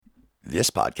This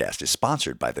podcast is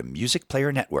sponsored by the Music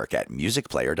Player Network at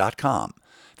musicplayer.com,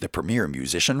 the premier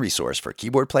musician resource for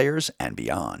keyboard players and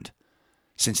beyond.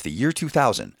 Since the year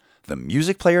 2000, the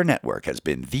Music Player Network has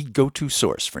been the go-to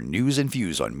source for news and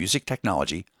views on music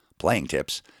technology, playing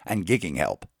tips, and gigging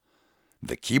help.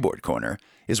 The Keyboard Corner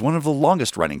is one of the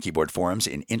longest-running keyboard forums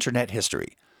in internet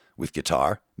history, with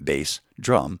guitar, bass,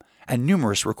 drum, and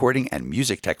numerous recording and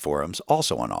music tech forums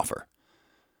also on offer.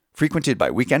 Frequented by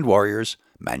weekend warriors,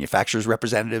 manufacturers'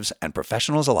 representatives, and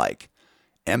professionals alike,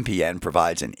 MPN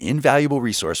provides an invaluable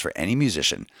resource for any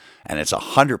musician, and it's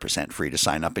 100% free to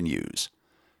sign up and use.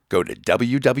 Go to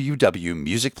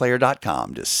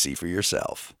www.musicplayer.com to see for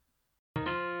yourself.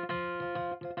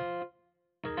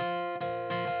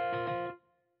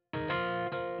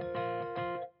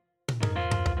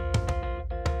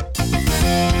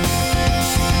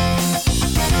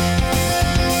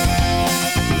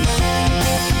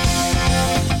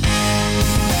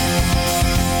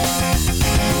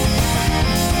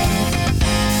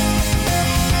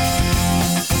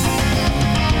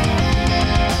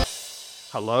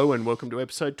 Hello and welcome to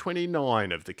episode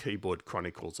 29 of the Keyboard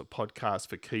Chronicles, a podcast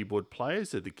for keyboard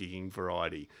players of the gigging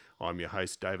variety. I'm your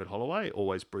host, David Holloway.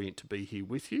 Always brilliant to be here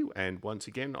with you. And once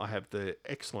again, I have the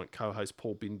excellent co-host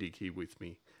Paul Bindig here with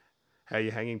me. How are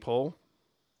you hanging, Paul?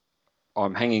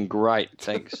 I'm hanging great,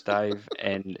 thanks, Dave.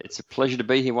 And it's a pleasure to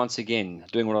be here once again,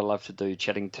 doing what I love to do,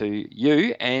 chatting to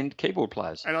you and keyboard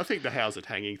players. And I think the how's it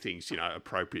hanging thing's,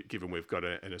 appropriate given we've got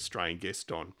an Australian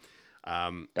guest on.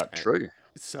 True.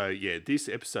 So, this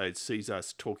episode sees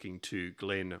us talking to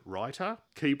Glenn Reither,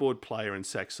 keyboard player and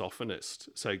saxophonist.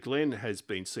 So, Glenn has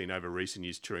been seen over recent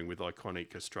years touring with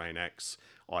iconic Australian acts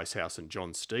Icehouse and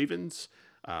John Stevens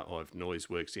of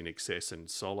Noiseworks, In Excess and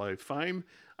solo fame.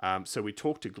 So, we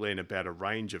talked to Glenn about a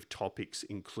range of topics,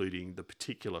 including the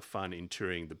particular fun in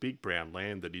touring the big brown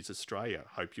land that is Australia.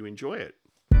 Hope you enjoy it.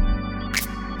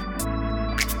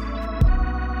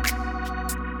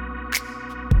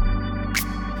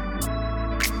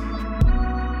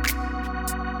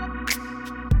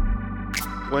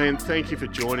 Glenn, thank you for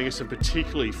joining us, and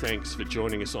particularly thanks for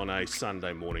joining us on a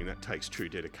Sunday morning. That takes true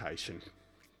dedication.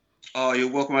 Oh,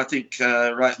 you're welcome. I think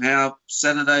right now,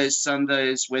 Saturdays,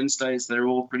 Sundays, Wednesdays, they're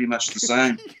all pretty much the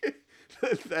same.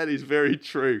 That is very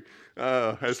true.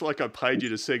 It's like I paid you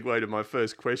to segue to my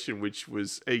first question, which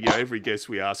was, every guest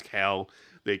we ask how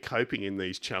they're coping in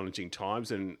these challenging times.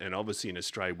 And obviously in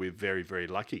Australia, we're very, very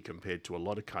lucky compared to a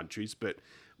lot of countries, but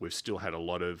we've still had a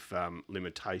lot of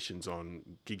limitations on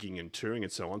gigging and touring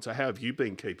and so on. So how have you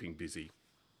been keeping busy?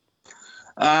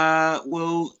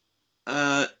 Through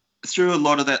a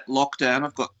lot of that lockdown,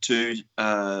 I've got two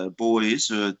boys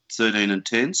who are 13 and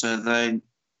 10. So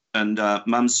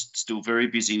Mum's still very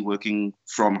busy working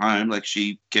from home. Like,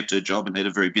 she kept her job and had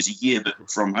a very busy year, but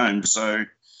from home. So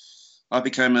I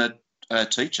became a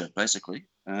teacher, basically,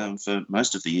 for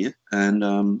most of the year.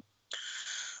 And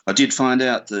I did find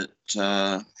out that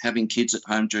having kids at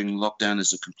home during lockdown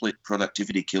is a complete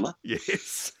productivity killer.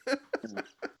 Yes.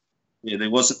 Yeah, there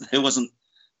wasn't a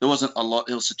lot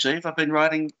else achieved. I've been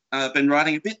writing a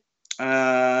bit,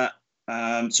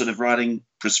 sort of writing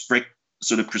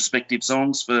prospective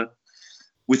songs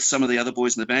with some of the other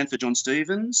boys in the band for John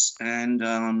Stevens, and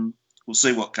we'll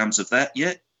see what comes of that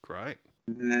yet. Great.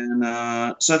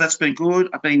 And so that's been good.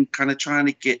 I've been kind of trying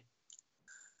to get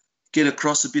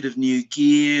across a bit of new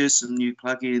gear, some new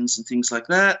plugins and things like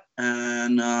that.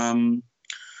 And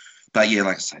but yeah,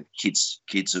 like I say, kids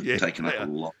have taken up a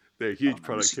lot. They're a huge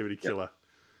productivity killer.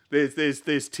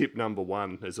 There's tip number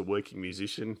one as a working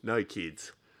musician: no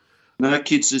kids. No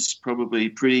kids is probably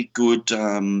pretty good,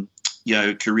 career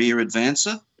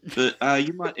advancer. But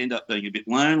you might end up being a bit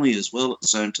lonely as well at the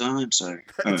same time. So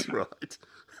that's right.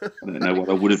 I don't know what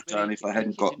I would have done if I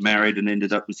hadn't got married and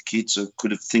ended up with kids.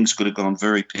 Things could have gone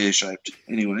very pear-shaped.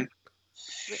 Anyway.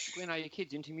 Glenn, are your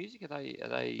kids into music? Are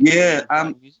they? Yeah.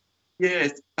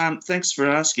 Thanks for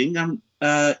asking.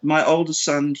 My oldest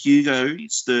son Hugo,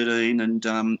 he's 13,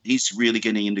 and he's really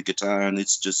getting into guitar, and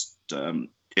it's just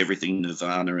everything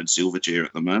Nirvana and Silverchair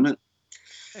at the moment.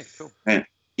 Hey, cool. And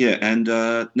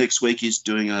next week he's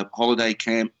doing a holiday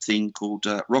camp thing called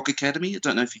Rock Academy. I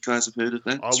don't know if you guys have heard of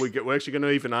that. Oh, we're actually going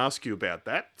to even ask you about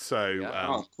that.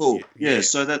 So, cool. Yeah,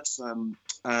 so that's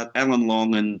Alan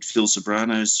Long and Phil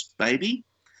Sobrano's baby.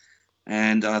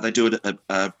 And they do it at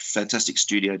a fantastic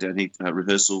studio down here, a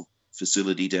rehearsal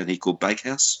facility down here called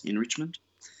Bakehouse in Richmond.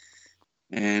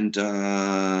 And,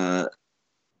 I've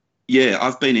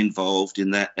been involved in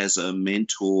that as a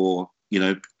mentor.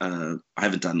 I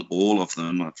haven't done all of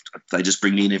them. They just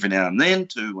bring me in every now and then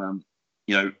to,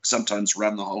 sometimes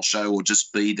run the whole show or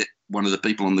just be one of the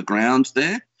people on the ground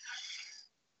there.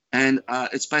 And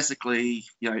it's basically,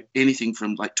 anything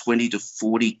from like 20 to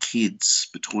 40 kids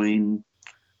between,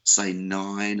 say,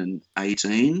 9 and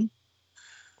 18,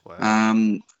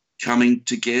 Wow. coming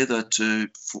together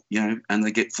and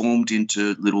they get formed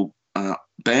into little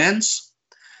bands,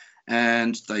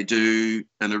 and they do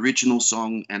an original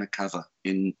song and a cover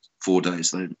in 4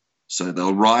 days. So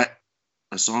they'll write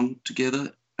a song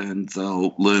together and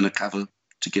they'll learn a cover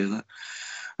together,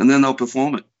 and then they'll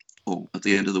perform it all at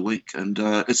the end of the week. And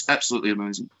it's absolutely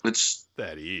amazing.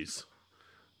 That is.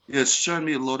 Yeah, it's shown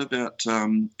me a lot about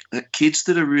kids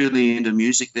that are really into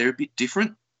music. They're a bit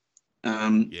different.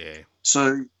 Yeah.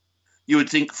 So you would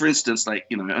think, for instance, like,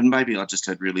 and maybe I just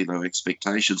had really low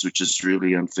expectations, which is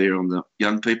really unfair on the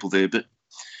young people there. But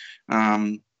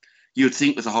you would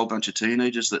think with a whole bunch of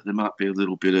teenagers that there might be a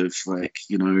little bit of like,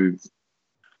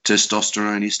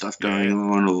 testosterone stuff going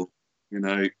on, or,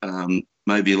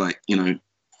 maybe like,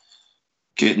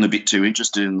 getting a bit too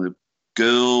interested in the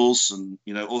girls and,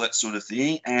 all that sort of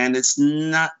thing. And there's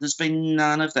been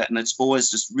none of that. And it's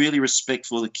always just really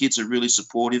respectful. The kids are really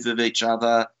supportive of each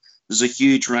other. There's a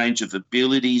huge range of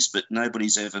abilities, but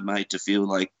nobody's ever made to feel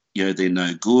like, they're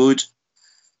no good.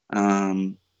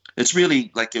 It's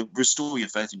really like a restore your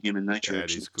faith in human nature. That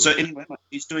is good. So anyway,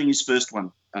 he's doing his first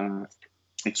one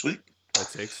next week.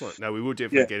 That's excellent. No, we will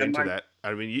definitely get into mate, that.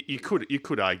 I mean, you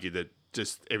could argue that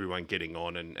just everyone getting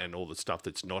on and all the stuff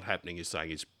that's not happening is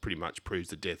saying is pretty much proves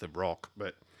the death of rock,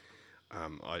 but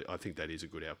I think that is a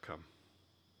good outcome.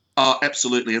 Oh,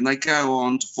 absolutely. And they go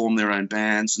on to form their own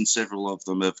bands, and several of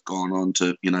them have gone on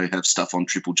to, have stuff on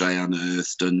Triple J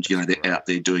Unearthed, and, they're out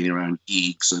there doing their own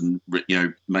gigs and,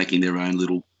 making their own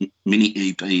little mini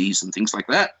EPs and things like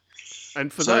that.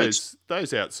 And for those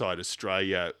outside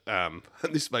Australia, and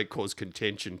this may cause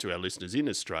contention to our listeners in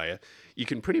Australia, you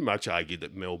can pretty much argue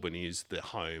that Melbourne is the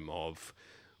home of,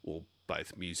 well,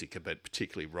 both music, but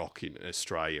particularly rock in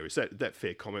Australia. Is that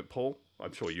fair comment, Paul?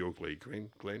 I'm sure you'll agree,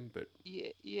 Glenn. But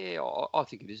yeah, I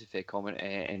think it is a fair comment.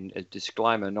 And a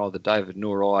disclaimer: neither David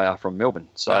nor I are from Melbourne,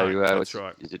 so that's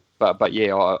right. But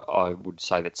yeah, I would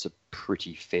say that's a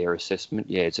pretty fair assessment.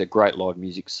 Yeah, it's a great live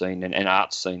music scene and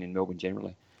arts scene in Melbourne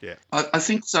generally. Yeah, I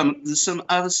think there's some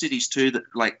other cities too that,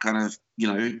 like, kind of,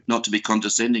 not to be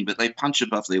condescending, but they punch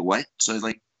above their weight. So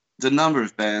like the number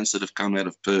of bands that have come out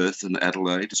of Perth and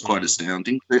Adelaide is quite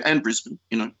astounding, and Brisbane.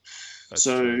 That's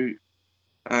so. True.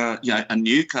 And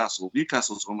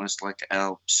Newcastle's almost like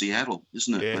our Seattle,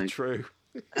 isn't it? Yeah, mate? True.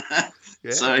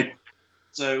 Yeah.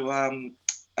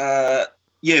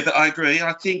 But I agree.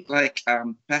 I think like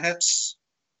perhaps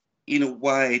in a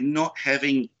way not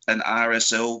having an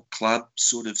RSL club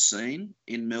sort of scene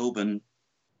in Melbourne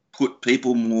put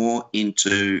people more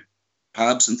into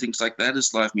pubs and things like that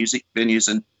as live music venues,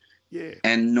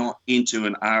 and not into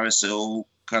an RSL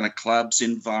kind of clubs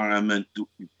environment,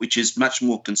 which is much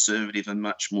more conservative and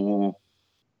much more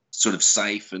sort of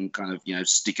safe and kind of,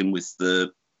 sticking with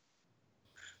the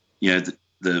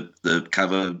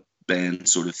cover band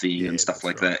sort of thing and stuff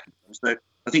like that. So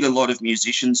I think a lot of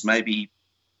musicians, maybe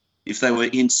if they were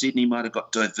in Sydney, might have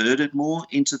got diverted more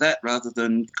into that rather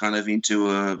than kind of into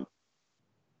a,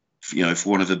 for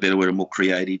want of a better word, a more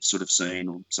creative sort of scene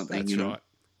or something. That's right.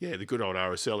 Yeah, the good old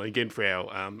RSL. And again, for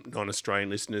our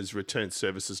non-Australian listeners, Return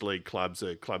Services League clubs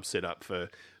are clubs set up for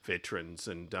veterans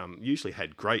and usually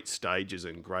had great stages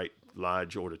and great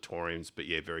large auditoriums, but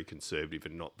yeah, very conservative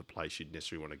and not the place you'd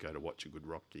necessarily want to go to watch a good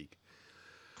rock gig.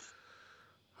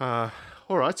 All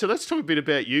right, so let's talk a bit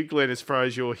about you, Glenn, as far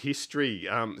as your history.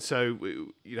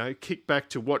 Kick back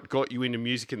to what got you into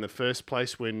music in the first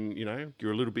place when,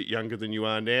 you're a little bit younger than you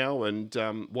are now, and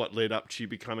what led up to you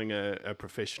becoming a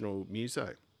professional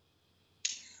muso.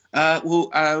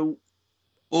 All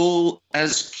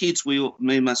as kids, me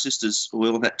and my sisters, we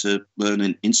all had to learn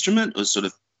an instrument. It was sort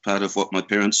of part of what my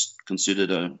parents considered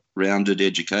a rounded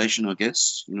education, I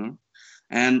guess,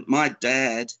 And my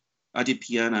dad, I did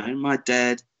piano. My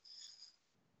dad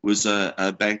was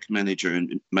a bank manager,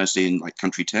 and mostly in like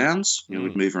country towns.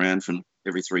 We'd move around from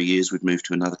every 3 years. We'd move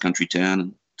to another country town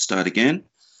and start again.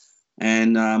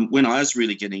 And when I was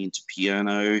really getting into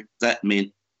piano, that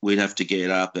meant we'd have to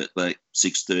get up at like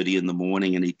 6:30 in the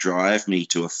morning, and he'd drive me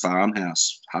to a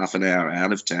farmhouse half an hour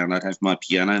out of town. I'd have my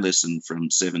piano lesson from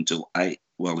 7 till 8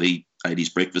 while he ate his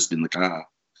breakfast in the car.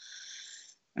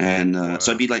 And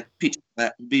so it'd be like pitch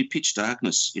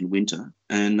darkness in winter,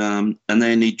 and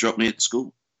then he'd drop me at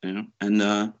school,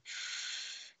 and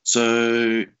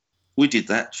so we did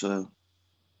that for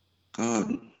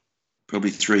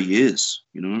probably 3 years,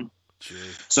 Gee.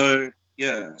 So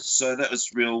that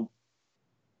was real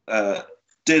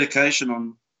dedication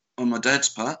on my dad's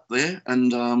part there,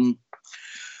 and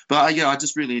But I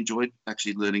just really enjoyed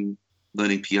actually learning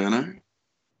piano.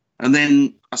 And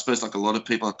then I suppose, like a lot of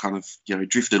people, I kind of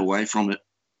drifted away from it,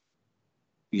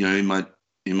 in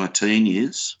my teen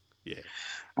years. Yeah.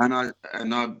 And I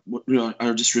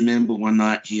just remember one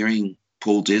night hearing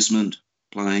Paul Desmond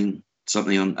playing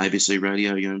something on ABC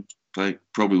radio,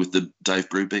 probably with the Dave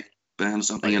Brubeck band or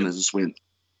something, and I just went,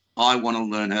 I want to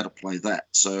learn how to play that.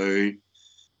 So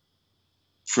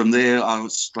from there, I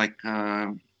was like,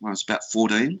 I was about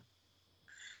 14.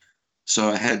 So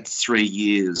I had 3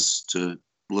 years to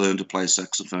learn to play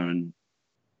saxophone,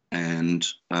 and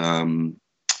I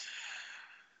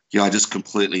just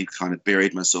completely kind of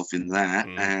buried myself in that.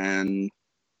 And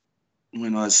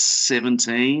when I was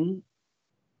 17,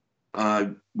 I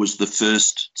was the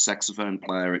first saxophone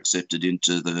player accepted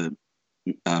into the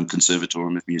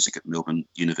Conservatorium of Music at Melbourne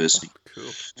University. Oh,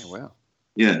 cool. Oh, wow.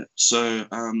 Yeah. So,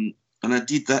 and I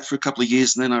did that for a couple of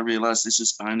years, and then I realised this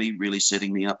is only really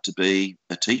setting me up to be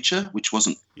a teacher, which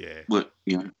wasn't,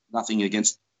 nothing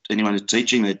against anyone who's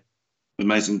teaching. They're an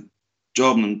amazing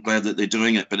job, and I'm glad that they're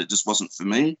doing it, but it just wasn't for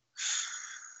me.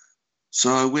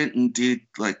 So I went and did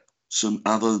like some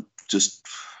other just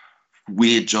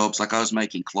weird jobs. Like I was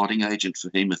making clotting agent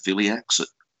for haemophiliacs at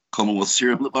Commonwealth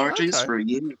Serum Laboratories for a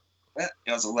year. I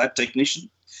was a lab technician.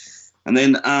 And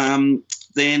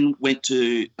then went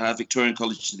to Victorian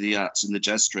College of the Arts in the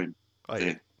jazz stream. Oh,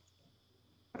 yeah.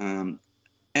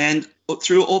 And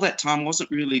through all that time, I wasn't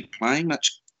really playing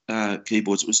much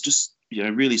keyboards. It was just,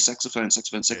 really saxophone.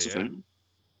 Yeah.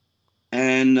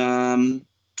 And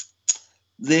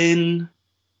then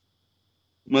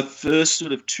my first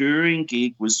sort of touring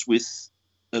gig was with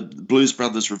a Blues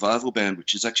Brothers revival band,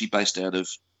 which is actually based out of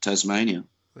Tasmania.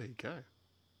 There you go.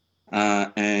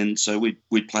 And so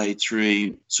we'd play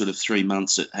 3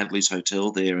 months at Hadley's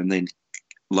Hotel there, and then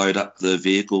load up the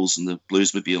vehicles and the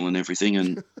bluesmobile and everything,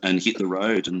 and hit the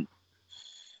road. And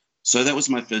so that was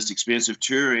my first experience of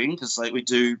touring, because we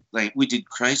did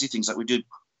crazy things.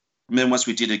 Remember once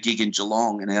we did a gig in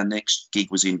Geelong, and our next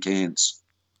gig was in Cairns.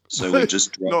 So we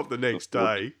just drove. Not the next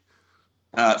day.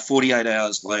 48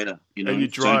 hours later, And you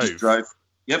drove. So we just drove.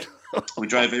 Yep. We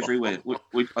drove everywhere.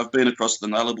 I've been across the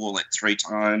Nullarbor like 3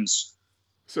 times.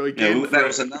 So again, that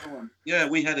was another one. Yeah,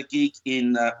 we had a gig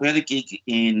in. I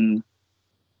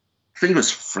think it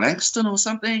was Frankston or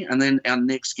something, and then our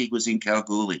next gig was in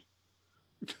Kalgoorlie.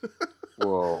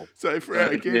 Whoa! So for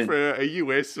a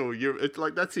US or Europe, it's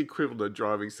like that's the equivalent of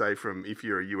driving, say, from if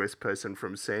you're a US person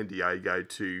from San Diego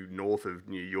to north of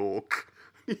New York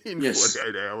in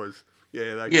 48 hours.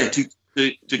 Yeah,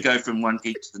 to go from one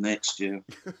gig to the next. Yeah.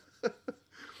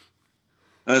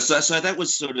 So that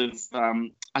was sort of.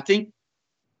 I think,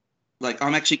 like,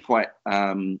 I'm actually quite.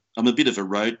 I'm a bit of a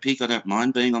road pig. I don't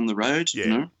mind being on the road.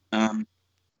 Yeah. And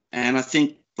I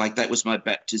think like that was my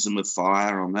baptism of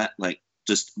fire on that. Like,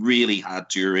 just really hard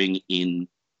touring in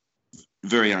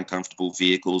very uncomfortable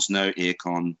vehicles, no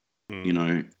aircon,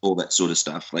 all that sort of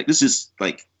stuff. Like this is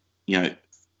like,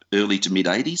 early to mid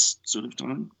 80s sort of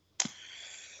time.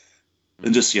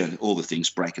 And just, all the things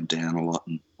breaking down a lot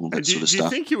and all that sort of stuff. Do you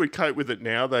think you would cope with it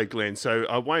now, though, Glenn? So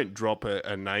I won't drop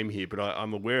a name here, but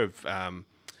I'm aware of...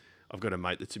 I've got a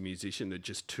mate that's a musician that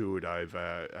just toured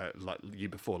over like year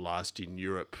before last in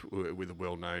Europe with a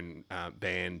well-known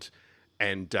band,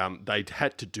 and they'd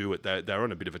had to do it. They were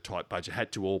on a bit of a tight budget,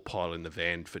 had to all pile in the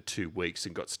van for 2 weeks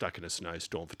and got stuck in a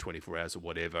snowstorm for 24 hours or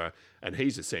whatever. And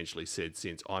he's essentially said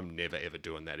since, I'm never, ever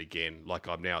doing that again. Like,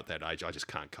 I'm now at that age, I just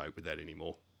can't cope with that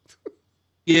anymore.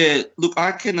 Yeah, look,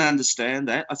 I can understand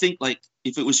that. I think, like,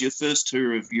 if it was your first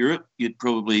tour of Europe, you'd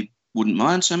probably wouldn't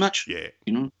mind so much. Yeah.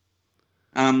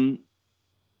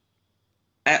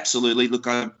 Absolutely.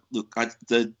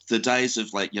 The days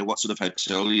of like, what sort of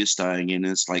hotel you're staying in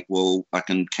is like, well, I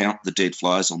can count the dead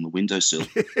flies on the windowsill,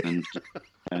 and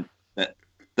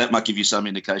that might give you some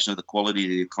indication of the quality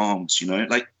of your comms,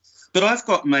 Like, but I've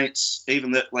got mates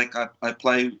even that like I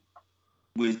play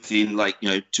within like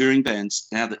touring bands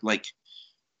now that like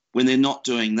when they're not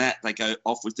doing that, they go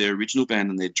off with their original band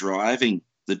and they're driving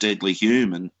the Deadly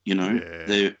Hume, and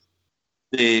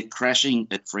they're crashing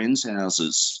at friends'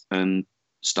 houses and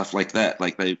stuff like that,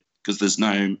 like because that's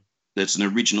an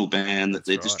original band that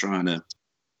they're just trying to,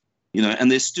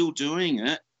 and they're still doing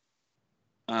it.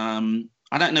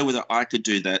 I don't know whether I could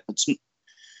do that.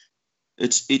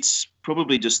 It's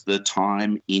probably just the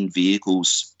time in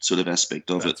vehicles sort of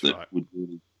aspect of it that would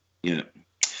really, yeah.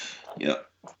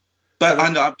 But I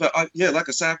know, like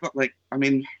I say, I've got like, I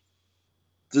mean,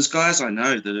 there's guys I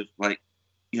know that have like,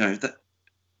 that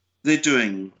they're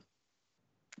doing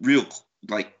real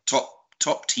like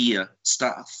top tier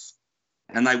stuff,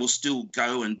 and they will still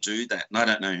go and do that. And I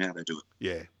don't know how they do it.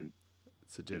 Yeah,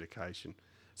 It's a dedication.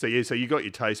 So yeah, so you got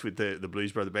your taste with the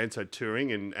Blues Brother Band, so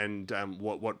touring, and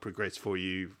what progressed for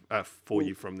you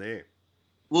from there?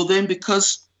 Well, then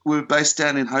because we were based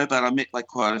down in Hobart, I met like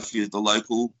quite a few of the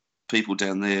local people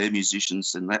down there,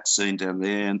 musicians and that scene down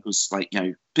there, and it was like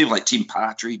people like Tim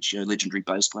Partridge, legendary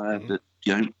bass player that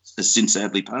has since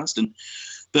sadly passed, and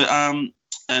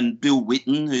Bill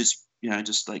Whitten, who's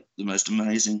just like the most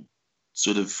amazing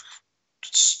sort of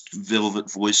velvet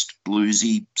voiced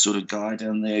bluesy sort of guy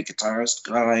down there, guitarist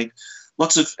guy,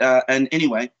 lots of and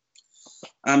anyway,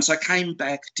 so I came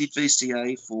back, did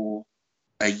VCA for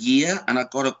a year, and I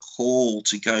got a call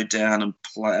to go down and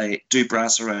do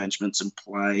brass arrangements and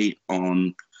play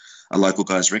on a local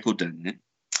guy's record down there.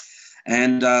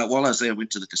 And while I was there, I went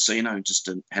to the casino and just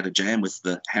had a jam with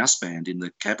the house band in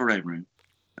the cabaret room.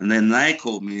 And then they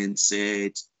called me and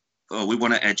said, "Oh, we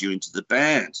want to add you into the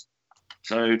band."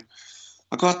 So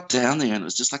I got down there and it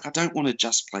was just like, I don't want to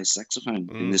just play saxophone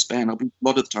in this band. A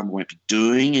lot of the time I won't be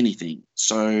doing anything.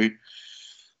 So I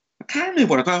can't remember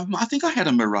what I got. I think I had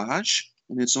a Mirage.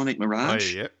 And Sonic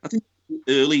Mirage. Oh, yeah. I think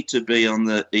early to be on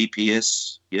the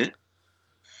EPS yet.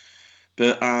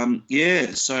 But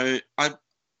so I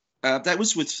that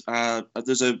was with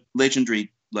there's a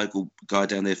legendary local guy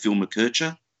down there, Phil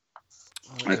McKercher,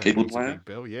 a keyboard player. Big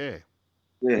bell, yeah.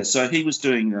 Yeah, so he was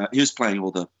doing he was playing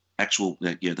all the actual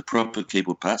the proper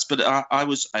keyboard parts, but I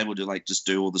was able to like just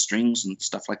do all the strings and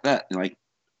stuff like that.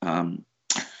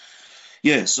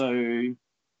 So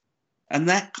and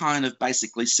that kind of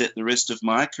basically set the rest of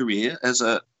my career as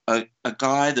a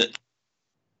guy that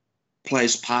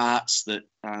plays parts that,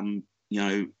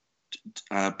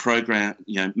 program,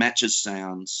 matches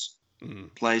sounds,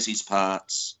 plays his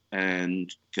parts,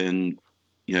 and can,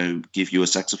 give you a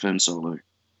saxophone solo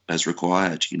as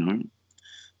required,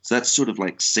 So that's sort of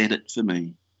like set it for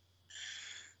me.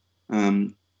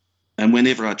 And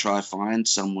whenever I try to find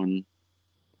someone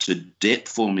to dep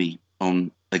for me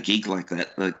on a gig like that,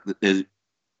 they're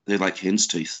like hen's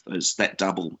teeth. That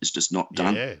double is just not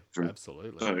done. Yeah,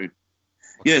 absolutely.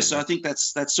 So I think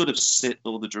that's sort of set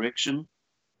all the direction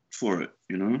for it,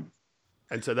 And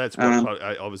so that's what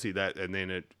obviously that, and then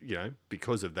it,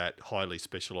 because of that highly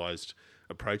specialised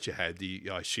approach you had,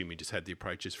 I assume you just had the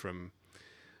approaches from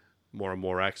more and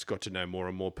more acts, got to know more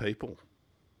and more people.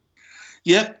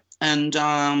 Yep, and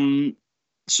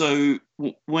so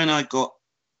when I got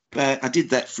back, I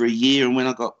did that for a year, and when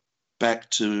I got back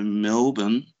to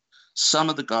Melbourne, some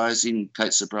of the guys in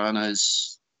Kate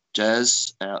Sobrano's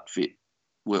jazz outfit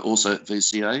were also at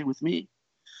VCA with me.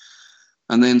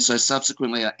 And then so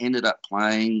subsequently I ended up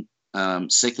playing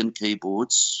second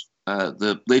keyboards.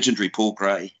 The legendary Paul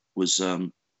Gray was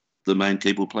the main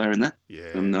keyboard player in that. Yeah,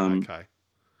 and, okay.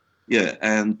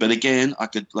 Yeah, but again, I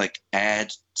could like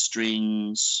add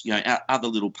strings, other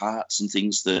little parts and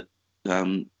things that,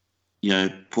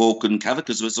 Paul couldn't cover,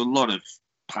 because there was a lot of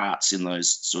parts in those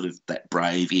sort of that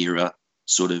Brave era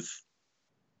sort of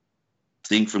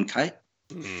thing from Kate.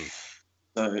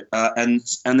 So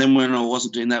and then when I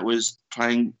wasn't doing that, was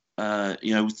playing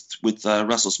with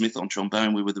Russell Smith on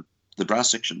trombone. We were the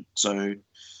brass section. So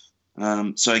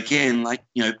again, like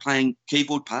playing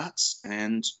keyboard parts,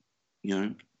 and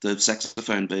the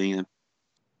saxophone being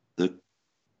the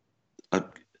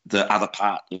other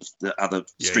part of the other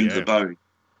string of the bow.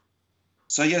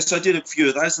 So yes, I did a few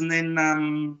of those, and then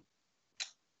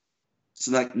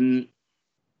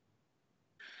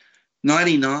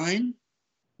 1999,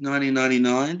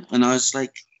 and I was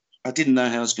like, I didn't know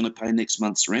how I was going to pay next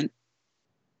month's rent.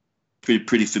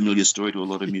 Pretty familiar story to a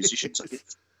lot of musicians, I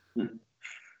guess.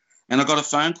 And I got a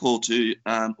phone call to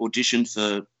audition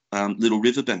for Little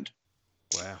River Band.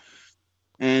 Wow.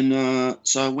 And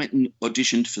so I went and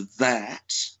auditioned for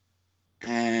that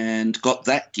and got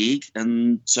that gig.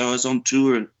 And so I was on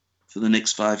tour for the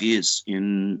next 5 years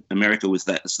in America with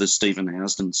that. It's the Stephen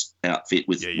Housden's outfit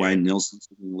with Wayne Nelson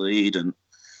singing lead. And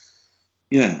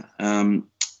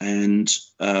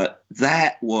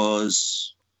that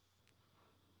was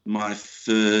my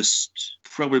first,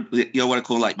 probably what I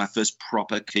call like my first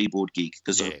proper keyboard gig,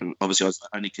 because obviously I was the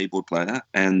only keyboard player,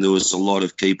 and there was a lot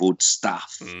of keyboard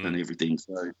stuff and everything.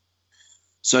 So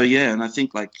and I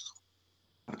think like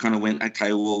I kind of went,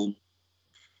 okay, well,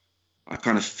 I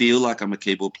kind of feel like I'm a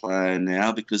keyboard player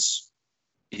now, because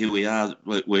here we are,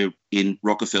 we're in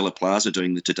Rockefeller Plaza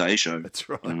doing the Today Show. That's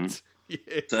right.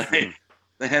 Yeah. So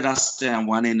they had us down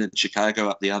one end and Chicago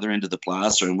up the other end of the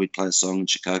plaza, and we'd play a song, and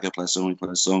Chicago play a song, we'd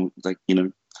play a song, like,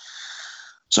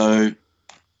 So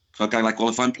I go like, well,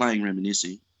 if I'm playing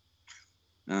Reminiscing,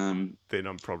 Then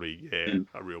I'm probably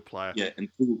a real player. Yeah, and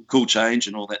cool change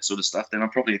and all that sort of stuff. Then I'm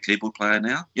probably a keyboard player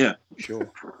now. Yeah,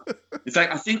 Sure. In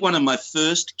fact, I think one of my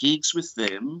first gigs with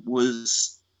them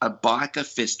was a biker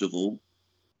festival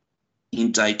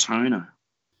in Daytona,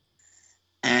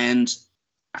 and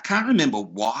I can't remember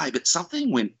why, but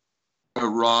something went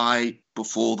awry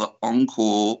before the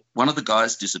encore. One of the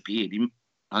guys disappeared. He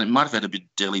might have had a bit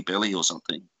of deli belly or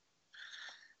something.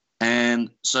 And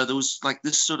so there was like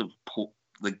this sort of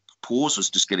the pause was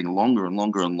just getting longer and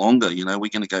longer and longer. You know, we're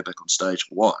going to go back on stage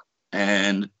for what?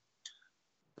 And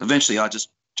eventually I just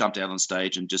jumped out on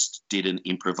stage and just did an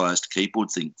improvised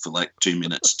keyboard thing for like 2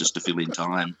 minutes just to fill in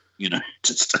time, you know,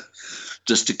 just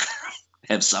to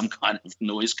have some kind of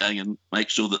noise going and make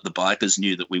sure that the bikers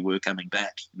knew that we were coming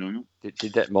back, you know.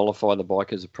 Did that mollify the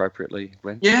bikers appropriately,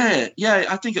 Glenn? Yeah.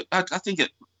 I think it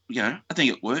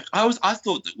worked. I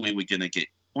thought that we were going to get.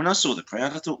 When I saw the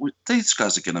crowd, I thought these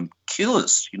guys are going to kill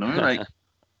us, you know. Like,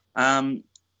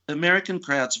 American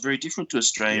crowds are very different to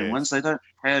Australian ones. They don't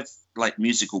have like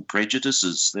musical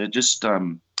prejudices. They're just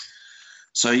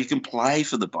so you can play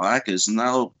for the bikers, and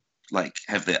they'll like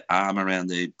have their arm around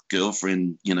their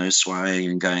girlfriend, you know, swaying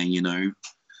and going, you know,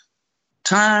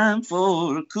 time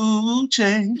for a cool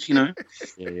change, you know,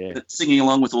 singing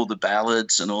along with all the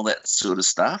ballads and all that sort of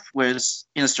stuff. Whereas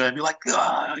in Australia, you're like,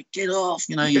 oh, get off,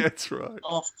 you know. That's right.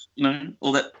 Off, you know,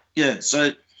 all that. Yeah.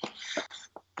 So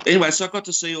anyway, so I got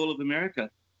to see all of America.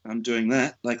 I'm doing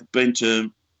that. Like, I've been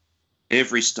to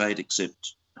every state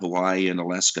except Hawaii and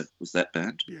Alaska with that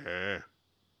band. Yeah.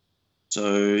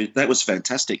 So that was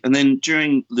fantastic. And then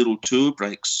during little tour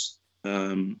breaks,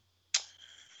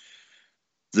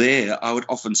 there, I would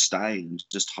often stay and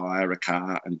just hire a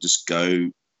car and just go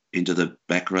into the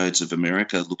back roads of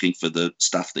America looking for the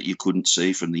stuff that you couldn't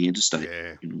see from the interstate.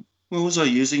 Yeah. What was I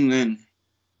using then?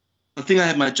 I think I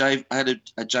had a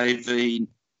JV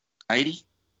 80.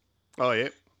 Oh, yeah.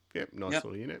 Yep. Nice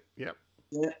little unit. Yep.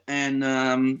 Yeah, and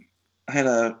I had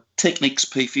a Technics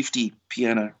P50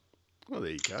 piano. Well,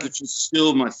 there you go. Which is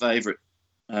still my favourite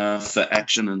for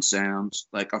action and sound.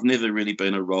 Like, I've never really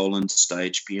been a Roland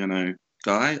stage piano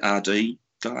guy, RD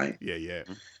guy. Yeah.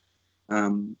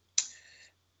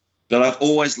 But I've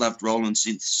always loved Roland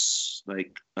since,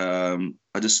 like, I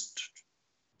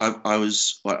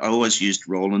always used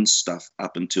Roland stuff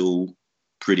up until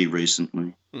pretty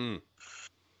recently. Mm.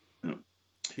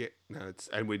 Yeah, no,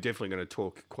 and we're definitely going to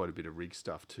talk quite a bit of rig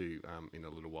stuff too in a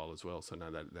little while as well. So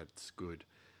no, that's good.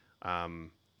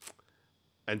 And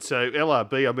so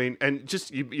LRB, I mean, and just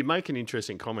you make an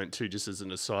interesting comment too, just as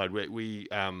an aside. We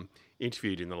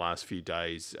interviewed in the last few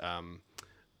days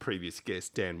previous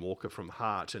guest Dan Walker from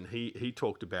Heart, and he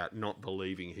talked about not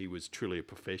believing he was truly a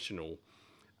professional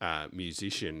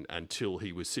musician until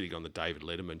he was sitting on the David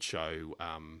Letterman show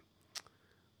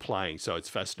playing. So it's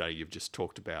fascinating. You've just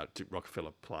talked about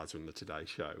Rockefeller Plaza and the Today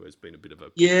Show has been a bit of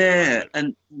a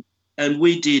and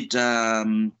we did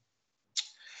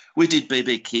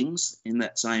BB King's in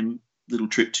that same little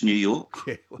trip to New York.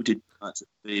 Yeah. We did nights at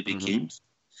BB King's,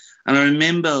 and I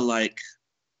remember like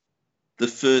the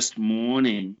first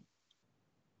morning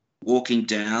walking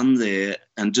down there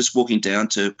and just walking down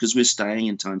to, because we're staying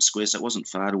in Times Square, so it wasn't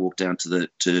far to walk down to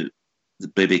the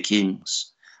BB King's.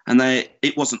 And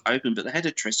it wasn't open, but they had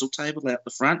a trestle table out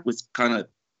the front with kind of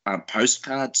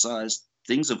postcard-sized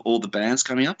things of all the bands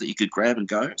coming up that you could grab and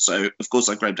go. So, of course,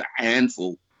 I grabbed a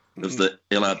handful of the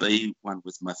LRB one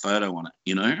with my photo on it,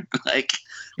 you know, like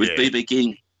with BB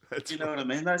King. You know what I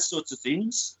mean? Those sorts of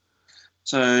things.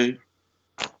 So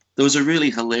there was a really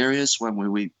hilarious one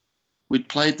where we'd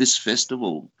played this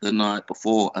festival the night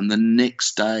before, and the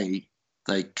next day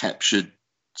they captured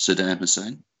Saddam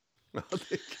Hussein.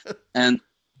 And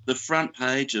the front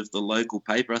page of the local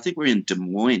paper, I think we're in Des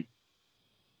Moines,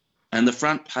 and the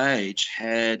front page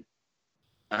had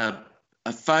a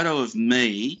photo of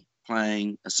me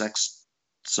playing a sax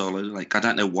solo. Like, I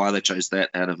don't know why they chose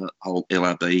that out of a whole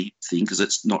LRB thing, because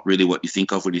it's not really what you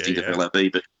think of when you think of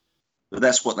LRB, but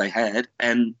that's what they had,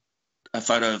 and a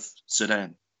photo of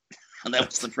Saddam. And that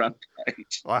was the front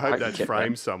page. I hope that's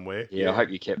framed somewhere. Yeah, I hope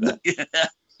you kept that.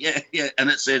 Yeah.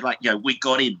 And it said, like, we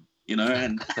got him, you know,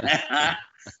 and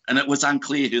and it was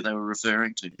unclear who they were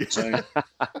referring to. So,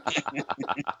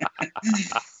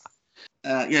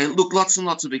 look, lots and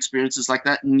lots of experiences like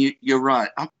that. And you're right.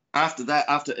 After that,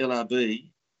 after LRB,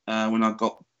 when I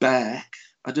got back,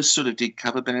 I just sort of did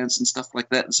cover bands and stuff like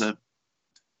that. So,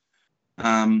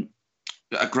 had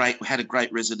a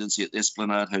great residency at the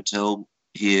Esplanade Hotel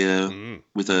here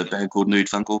with a band called Nude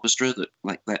Funk Orchestra.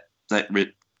 I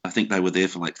think they were there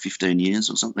for like 15 years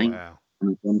or something. Wow.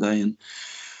 One day,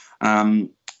 and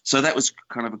so that was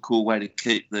kind of a cool way to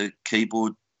keep the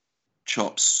keyboard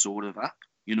chops sort of up,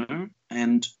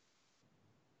 and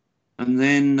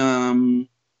then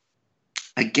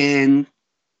again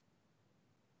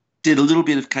did a little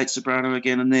bit of Kate Sobrano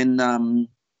again, and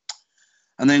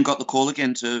then got the call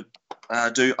again to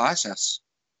do Icehouse.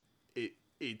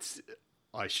 It's,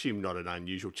 I assume, not an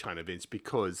unusual chain of events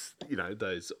because,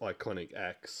 those iconic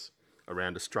acts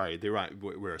around Australia,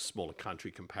 we're a smaller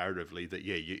country comparatively, that,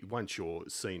 once you're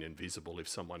seen and visible, if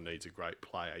someone needs a great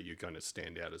player, you're going to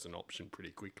stand out as an option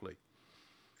pretty quickly.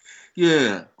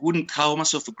 Yeah, wouldn't call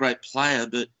myself a great player,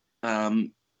 but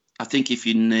I think if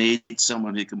you need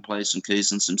someone who can play some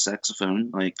keys and some saxophone,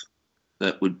 like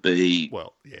that would be...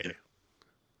 Well, yeah.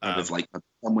 I'd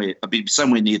be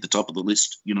somewhere near the top of the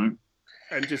list,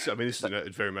 And just, this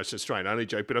is very much an Australian only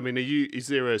joke, but is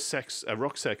there a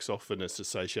rock saxophonist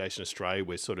association in Australia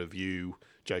where sort of you,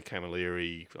 Joe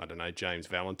Camilleri, I don't know, James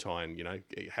Valentine,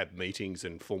 have meetings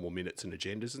and formal minutes and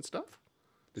agendas and stuff?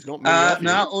 There's not many of you.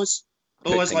 No,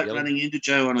 always like running into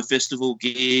Joe on a festival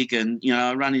gig, and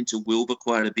I run into Wilbur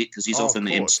quite a bit because he's often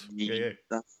MC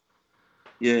stuff.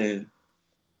 Yeah.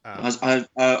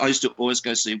 I used to always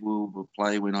go see Wilbur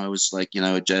play when I was like,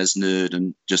 a jazz nerd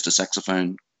and just a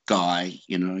saxophone guy.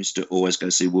 I used to always go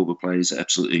see Wilbur play. He's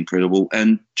absolutely incredible.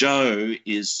 And Joe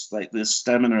is like the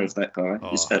stamina of that guy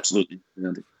is absolutely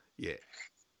astounding. Yeah.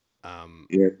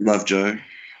 Love Joe.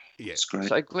 Yeah, it's great.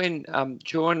 So Glenn,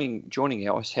 joining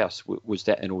Icehouse, was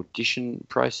that an audition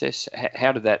process?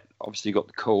 How did that? Obviously, you got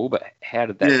the call, but how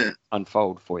did that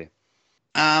unfold for you?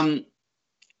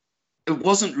 It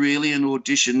wasn't really an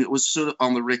audition. It was sort of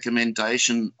on the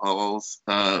recommendation of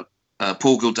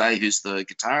Paul Gilday, who's the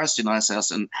guitarist in Icehouse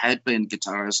and had been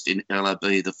guitarist in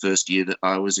LRB the first year that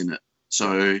I was in it.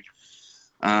 So,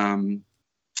 and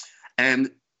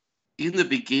in the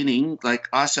beginning, like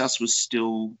Icehouse was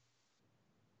still...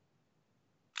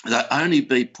 They'd only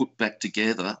be put back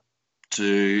together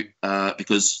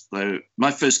because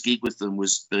my first gig with them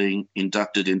was being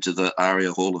inducted into the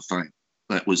ARIA Hall of Fame.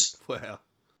 That was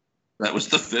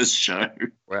the first show.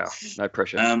 Wow, no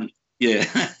pressure.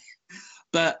 Yeah,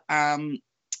 but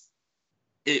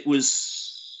it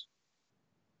was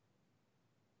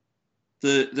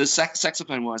the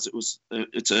saxophone wise. It was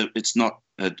it's not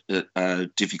a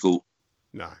difficult.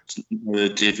 No, it's not a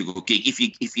difficult gig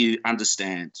if you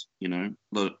understand.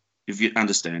 Look, if you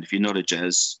understand, if you're not a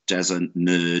jazz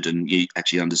nerd and you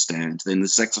actually understand, then the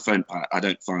saxophone part I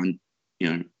don't find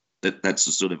that's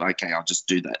the sort of okay. I'll just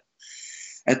do that.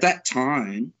 At that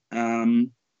time, the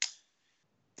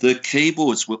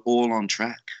keyboards were all on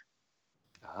track.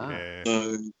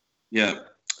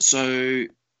 So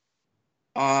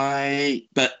I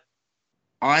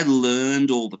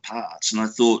learned all the parts, and I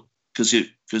thought because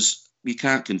you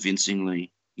can't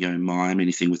convincingly mime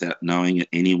anything without knowing it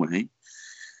anyway.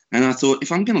 And I thought,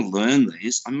 if I'm going to learn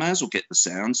these, I may as well get the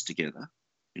sounds together,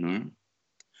 And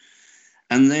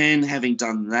then having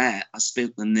done that, I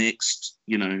spent the next,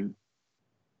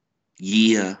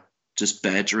 year just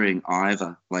badgering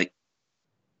Ivor, like,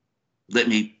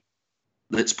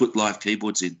 let's put live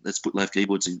keyboards in.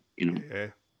 Yeah.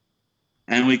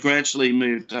 And we gradually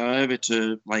moved over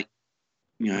to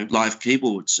live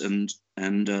keyboards and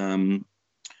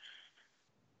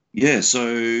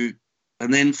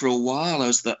then for a while I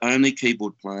was the only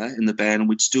keyboard player in the band, and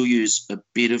we'd still use a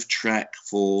bit of track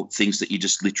for things that you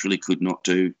just literally could not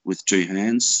do with two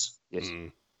hands. Yes.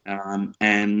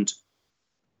 And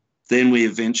then we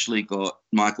eventually got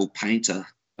Michael Painter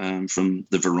from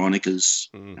the Veronicas,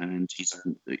 and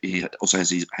he also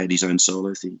had his own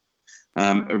solo thing.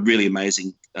 A really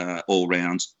amazing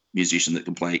all-round musician that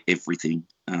can play everything.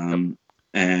 And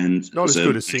not as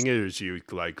good a singer as you,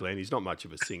 Glenn. He's not much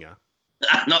of a singer.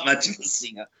 Not much of a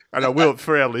singer. And I will,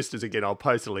 for our listeners again, I'll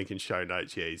post a link in show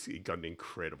notes. Yeah, he's got an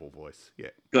incredible voice.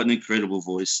 Yeah. Got an incredible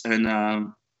voice. And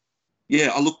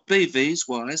BVs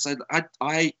wise,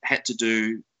 I had to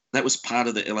do, that was part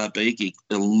of the LRB gig,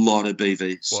 a lot of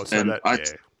BVs. Well, so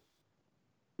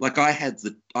I had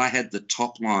the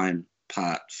top line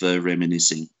part for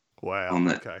reminiscing. Wow. On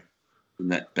that, in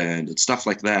that band and stuff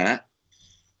like that.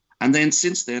 And then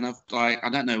since then, I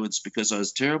don't know, it's because I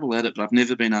was terrible at it, but I've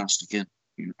never been asked again.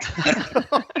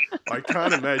 I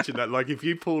can't imagine that. Like, if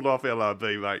you pulled off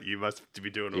LRB, mate, you must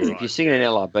be doing all right. If you're singing an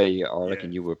LRB, I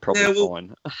reckon you were probably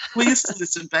fine. We used to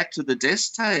listen back to the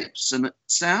desk tapes, and it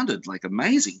sounded like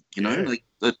amazing, like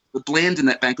the blend in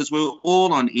that band, because we were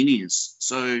all on in-ears.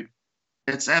 So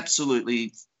it's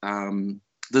absolutely,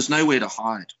 there's nowhere to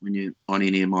hide when you're on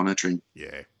in-ear monitoring.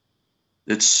 Yeah.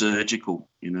 it's surgical.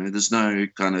 There's no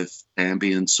kind of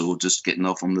ambience or just getting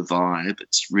off on the vibe.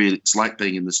 It's like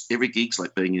being in this. Every gig's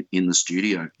like being in the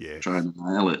studio, trying to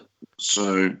nail it.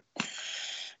 So,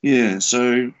 yeah.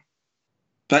 So,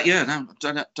 but yeah, no,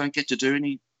 don't get to do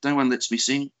any. No one lets me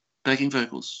sing backing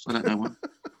vocals. I don't know why.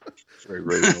 Very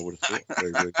rude, I would have thought.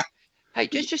 Very rude. Hey,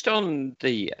 just on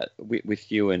the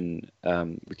with you and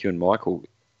Michael,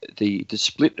 the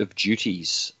split of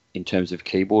duties in terms of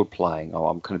keyboard playing.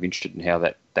 I'm kind of interested in how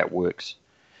that works.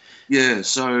 Yeah,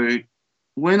 so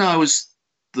when I was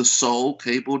the sole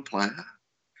keyboard player,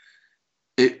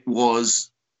 it was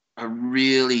a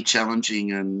really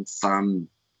challenging and fun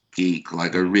gig,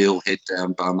 like a real head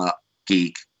down, bum up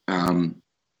gig.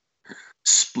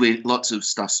 Lots of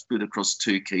stuff split across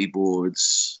two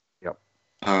keyboards. Yep.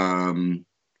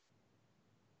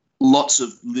 Lots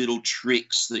of little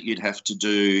tricks that you'd have to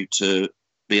do to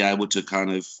be able to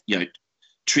kind of,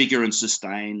 trigger and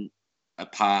sustain a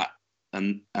part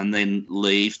and then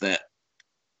leave that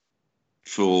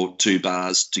for 2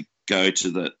 bars to go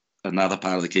to another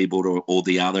part of the keyboard or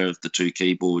the other of the two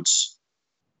keyboards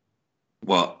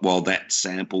while that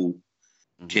sample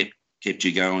kept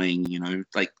you going,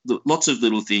 like lots of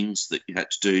little things that you had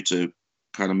to do to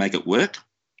kind of make it work.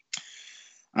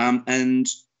 And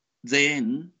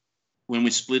then when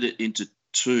we split it into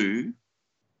 2,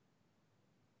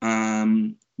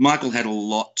 Michael had a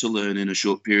lot to learn in a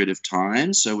short period of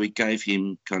time, so we gave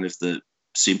him kind of the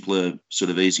simpler, sort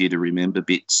of easier to remember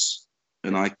bits,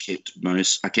 and I kept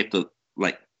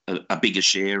a bigger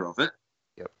share of it.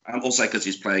 Yep. Also because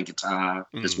he's playing guitar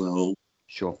as well.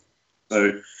 Sure.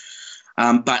 So,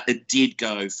 but it did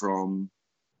go from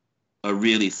a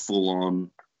really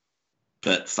full-on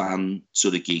but fun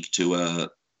sort of gig to a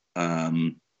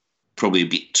probably a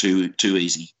bit too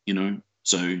easy,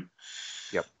 So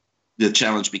yep. The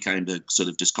challenge became to sort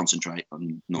of just concentrate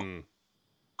and not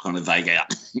kind of vague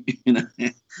out,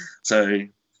 So,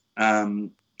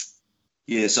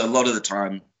 so a lot of the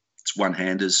time it's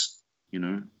one-handers,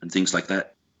 and things like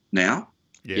that now.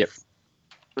 Yep.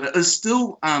 But there's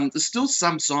still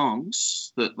some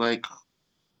songs that like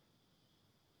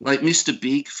Mr.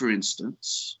 Big, for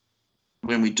instance,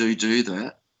 when we do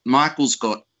that, Michael's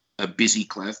got a busy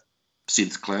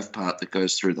synth clav part that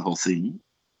goes through the whole thing.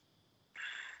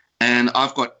 And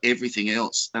I've got everything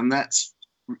else. And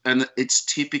it's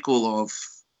typical of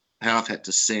how I've had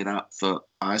to set up for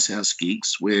Icehouse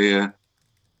gigs where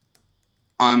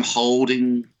I'm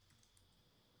holding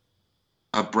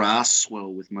a brass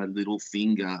swell with my little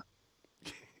finger,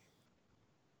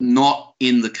 not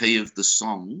in the key of the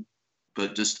song,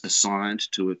 but just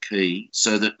assigned to a key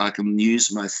so that I can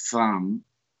use my thumb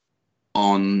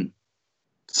on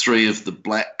 3 of the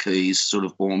black keys, sort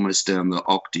of almost down the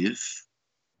octave,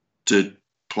 to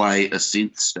play a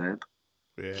synth stab.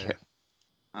 Yeah.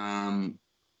 And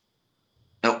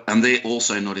they're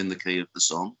also not in the key of the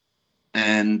song.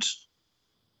 And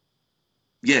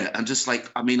and just I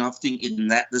think in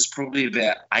that there's probably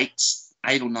about 8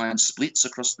 or 9 splits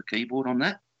across the keyboard on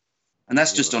that. And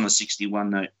that's just on a 61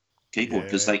 note keyboard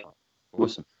because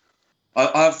awesome.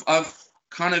 I've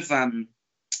kind of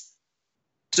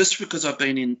just because I've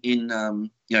been in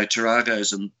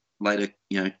Taragos and later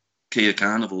Kia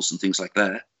Carnivals and things like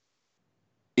that.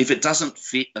 If it doesn't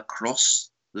fit across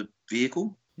the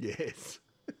vehicle, yes,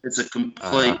 it's a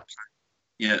complete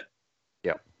and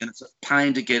it's a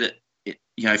pain to get it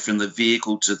from the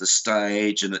vehicle to the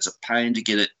stage, and it's a pain to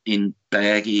get it in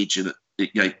baggage, and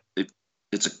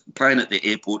it's a pain at the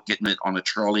airport getting it on a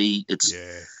trolley. It's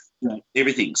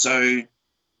everything. So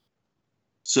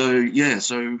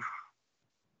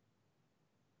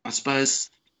I suppose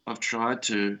I've tried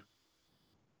to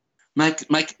make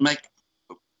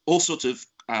all sorts of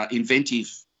inventive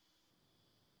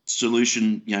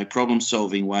solution,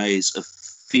 problem-solving ways of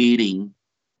feeding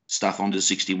stuff onto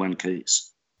 61 keys.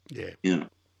 Yeah.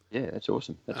 Yeah, that's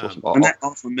awesome. That's awesome. And that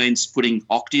often means putting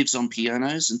octaves on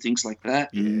pianos and things like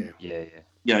that.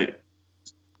 Yeah.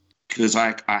 Because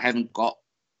I haven't got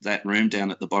that room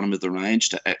down at the bottom of the range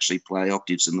to actually play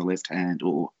octaves in the left hand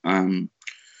or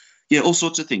all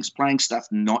sorts of things. Playing stuff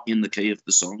not in the key of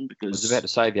the song because I was about to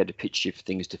say if you had to pitch shift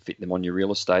things to fit them on your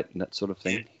real estate and that sort of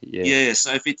thing. Yeah.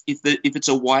 So if it's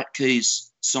a white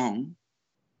keys song,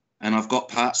 and I've got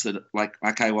parts that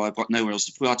I've got nowhere else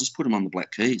to put, I'll just put them on the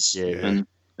black keys. Yeah.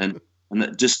 And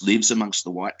it just lives amongst the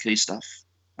white key stuff.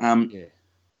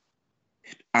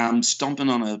 Stomping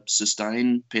on a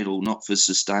sustain pedal, not for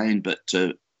sustain, but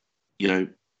to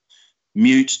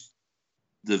mute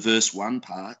the verse 1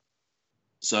 part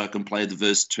so I can play the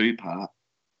verse 2 part.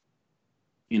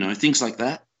 Things like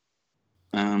that.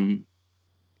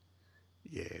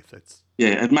 Yeah, that's...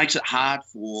 Yeah, it makes it hard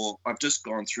for... I've just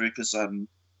gone through because I've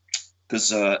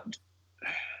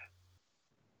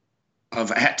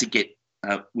had to get...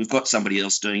 we've got somebody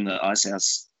else doing the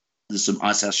Icehouse. There's some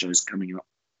Icehouse shows coming up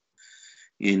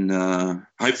in,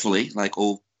 hopefully, like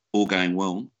all going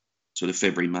well, sort of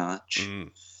February, March.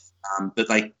 But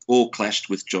they all clashed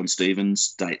with John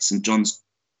Stevens' dates, and John's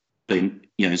been,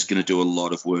 is going to do a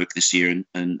lot of work this year,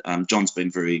 and John's been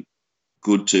very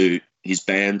good to his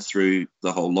band through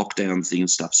the whole lockdown thing and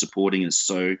stuff, supporting us.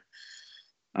 So,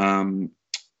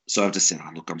 so I've just said,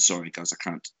 look, I'm sorry, guys, I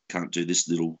can't do this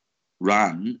little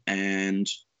run, and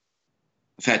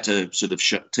I've had to sort of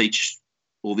teach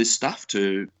all this stuff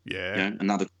to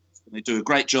another. They do a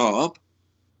great job,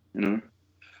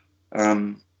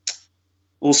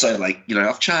 Also, like,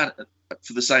 I've charted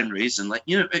for the same reason. Like,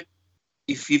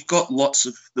 if you've got lots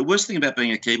of... The worst thing about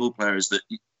being a keyboard player is that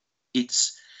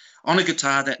it's... On a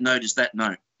guitar, that note is that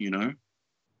note, and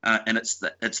it's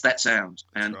that sound.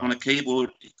 And on a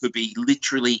keyboard, it could be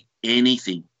literally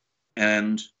anything.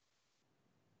 And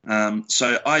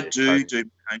so I do my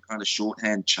own kind of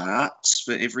shorthand charts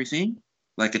for everything,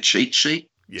 like a cheat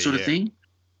sheet sort of thing.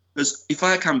 Because if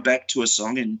I come back to a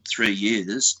song in 3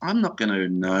 years, I'm not going to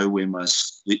know where my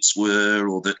splits were,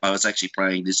 or that I was actually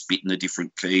playing this bit in a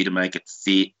different key to make it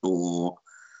fit, or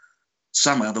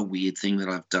some other weird thing that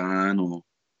I've done. Or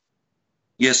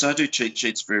so I do cheat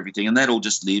sheets for everything, and that all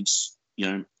just lives,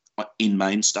 in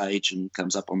main stage and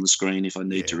comes up on the screen if I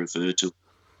need to refer to it.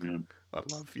 I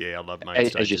love main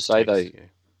stage.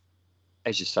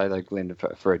 As you say though, Glenn,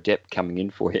 for adept coming in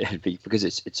for you, because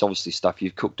it's obviously stuff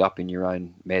you've cooked up in your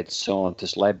own mad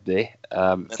scientist lab there.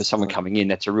 For someone coming in,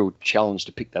 that's a real challenge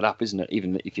to pick that up, isn't it?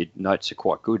 Even if your notes are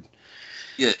quite good.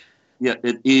 Yeah,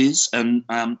 it is. And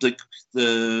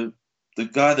the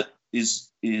guy that is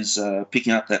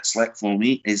picking up that slack for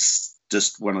me is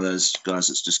just one of those guys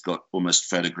that's just got almost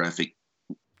photographic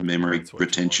memory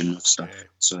retention of stuff.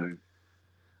 Yeah.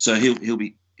 So he'll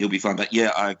be fine. But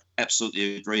I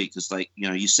absolutely agree, because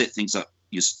you set things up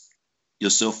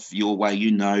yourself your way,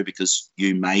 because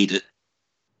you made it.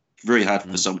 Very hard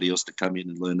for somebody else to come in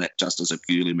and learn that just as a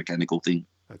purely mechanical thing.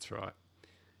 That's right.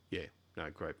 Yeah,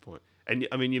 no, great point. And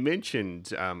I mean, you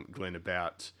mentioned, Glenn,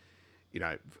 about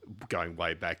going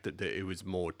way back that it was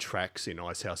more tracks in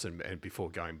Icehouse and before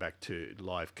going back to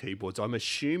live keyboards. I'm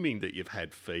assuming that you've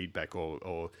had feedback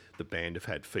or the band have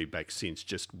had feedback since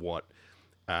just what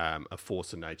a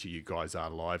force of nature you guys are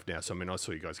live now. So, I mean, I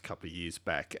saw you guys a couple of years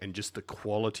back, and just the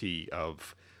quality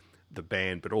of the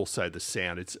band, but also the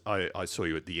sound. I saw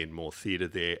you at the Enmore Theatre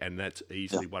there, and that's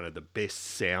easily one of the best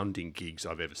sounding gigs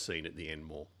I've ever seen at the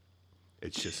Enmore.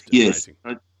 It's just amazing.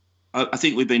 I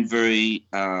think we've been very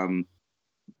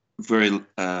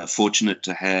fortunate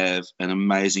to have an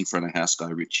amazing front of house guy,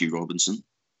 Richie Robinson,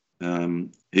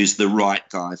 who's the right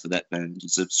guy for that band.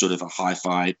 He's a sort of a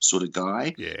hi-fi sort of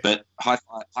guy, but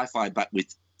hi-fi but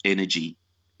with energy.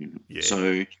 Yeah.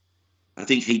 So I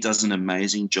think he does an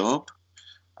amazing job.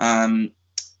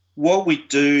 What we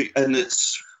do, and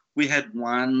we've had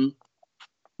one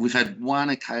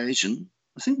occasion,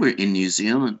 I think we're in New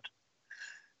Zealand,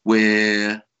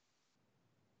 where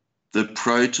the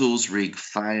Pro Tools rig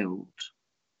failed,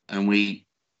 and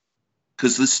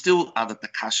because there's still other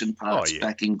percussion parts,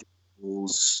 backing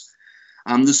vocals.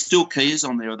 There's still keys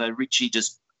on there, although Richie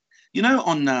just,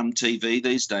 on TV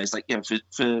these days, like,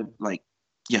 for like,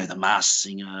 the Masked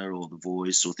Singer or The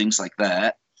Voice or things like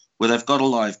that, where they've got a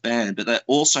live band, but they're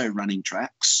also running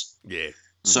tracks. Yeah. Mm-hmm.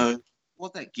 So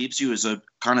what that gives you is a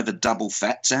kind of a double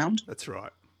fat sound. That's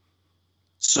right.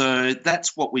 So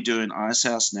that's what we do in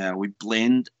Icehouse now. We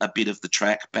blend a bit of the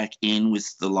track back in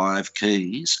with the live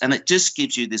keys, and it just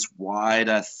gives you this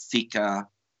wider, thicker,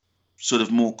 sort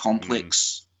of more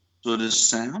complex sort of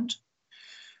sound.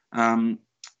 And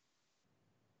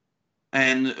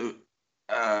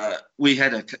we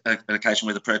had an occasion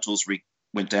where the Pro Tools rig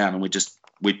went down, and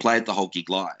we played the whole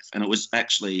gig live, and it was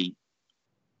fantastic.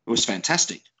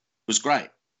 It was great.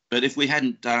 But if we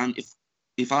hadn't done,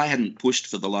 if I hadn't pushed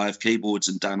for the live keyboards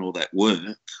and done all that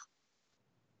work,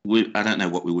 I don't know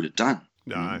what we would have done.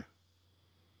 No.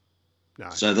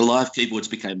 So the live keyboards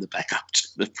became the backup to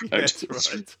the Pro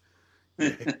Tools. That's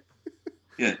right.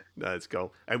 Yeah. No, it's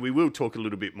cool. And we will talk a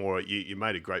little bit more. You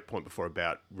made a great point before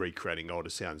about recreating older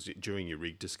sounds. During your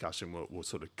rig discussion, we'll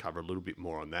sort of cover a little bit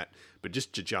more on that. But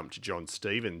just to jump to John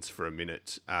Stevens for a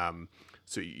minute,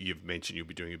 so you've mentioned you'll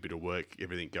be doing a bit of work,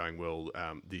 everything going well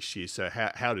this year. So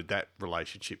how did that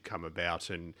relationship come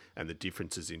about, and the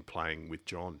differences in playing with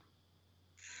John?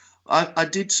 I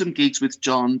did some gigs with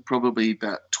John probably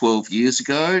about 10 years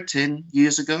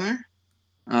ago,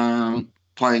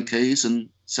 playing keys and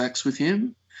sax with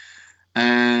him.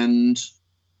 And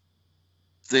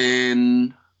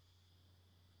then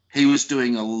he was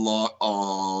doing a lot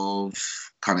of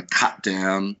kind of cut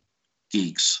down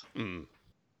gigs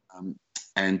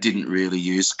and didn't really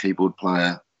use keyboard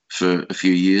player for a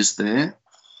few years there.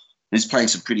 He's playing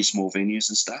some pretty small venues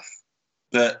and stuff.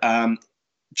 But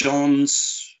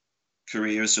John's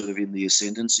career is sort of in the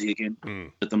ascendancy again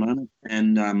at the moment.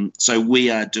 And so we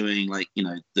are doing like, you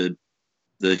know,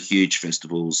 the huge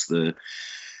festivals, we'll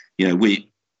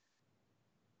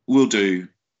do.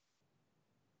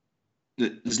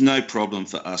 There's no problem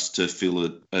for us to fill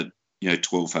a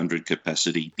 1,200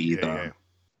 capacity beer bar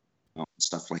and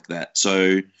stuff like that.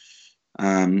 So,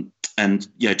 doing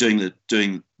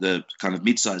the kind of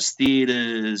mid-sized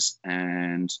theatres,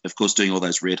 and of course doing all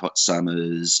those Red Hot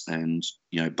Summers and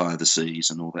By the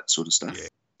Seas and all that sort of stuff.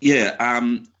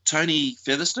 Tony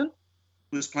Featherston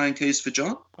was playing keys for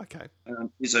John. Okay,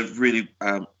 he's a really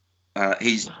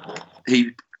he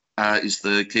is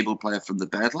the keyboard player from the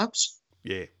Bad Labs.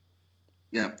 Yeah,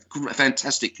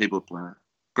 fantastic keyboard player,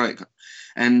 great.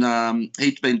 And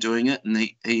he'd been doing it, and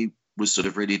he was sort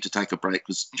of ready to take a break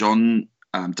because John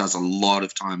does a lot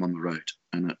of time on the road,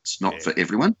 and it's not for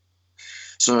everyone.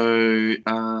 So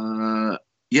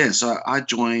so I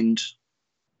joined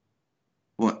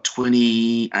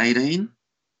 2018,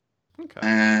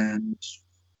 and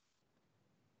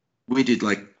we did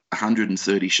like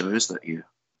 130 shows that year.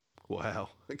 Wow.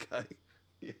 Okay.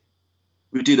 Yeah.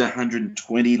 We did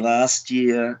 120 last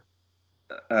year.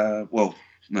 No,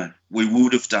 we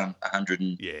would have done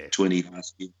 120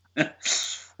 last year.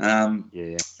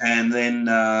 And then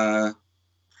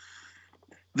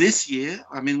this year,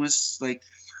 I mean, was like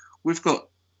we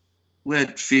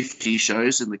had 50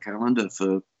 shows in the calendar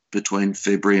for between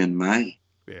February and May.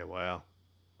 Yeah, wow.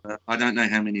 I don't know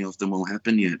how many of them will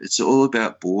happen yet. It's all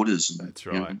about borders. That's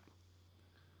right.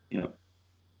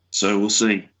 So we'll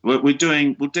see. We'll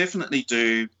definitely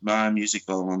do my Music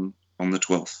Bowl on the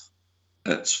 12th.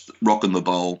 That's Rockin' the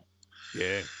Bowl.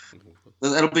 Yeah.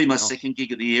 That'll be my second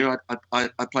gig of the year.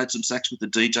 I played some sax with the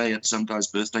DJ at some guy's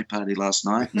birthday party last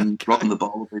night, and Rockin' the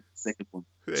Bowl will be the second one.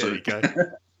 There you go.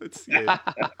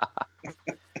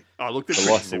 Oh, look, that's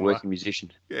the life of a working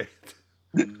musician. Yeah.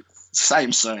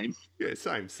 Same. Yeah,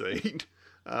 same scene.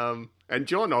 And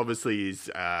John obviously is,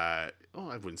 I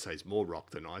wouldn't say he's more rock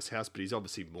than Icehouse, but he's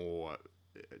obviously more,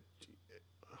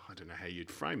 I don't know how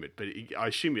you'd frame it, but I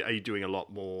assume, are you doing a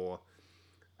lot more,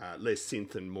 less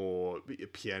synth and more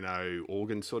piano,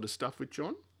 organ sort of stuff with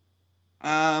John?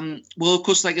 Well, of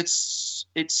course, like it's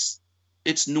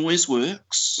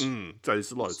Noiseworks. So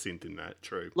there's a lot of synth in that,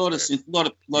 true. A lot of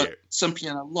synth, some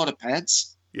piano, a lot of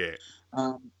pads. Yeah.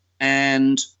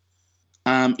 And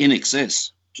In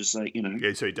Excess, just like,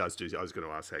 Yeah, so he does do, I was going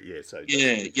to ask that, yeah. So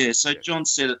So John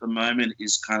said at the moment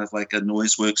is kind of like a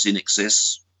Noiseworks In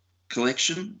Excess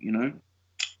collection,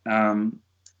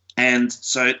 and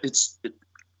so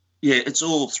it's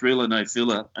all thriller, no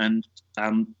filler, and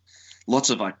lots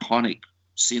of iconic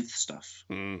synth stuff.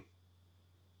 So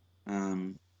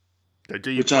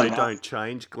do you play Don't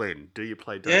Change, Glenn? Do you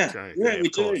play Don't Change? Yeah, we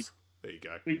do. There you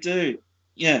go. We do.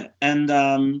 Yeah, and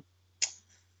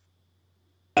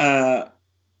I've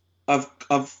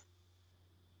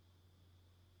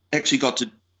actually got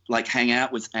to like hang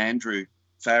out with Andrew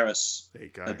Farris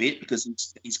a bit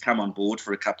because he's come on board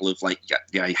for a couple of like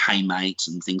Hey Mate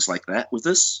and things like that with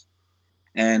us,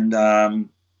 and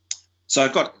so I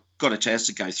got a chance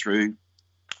to go through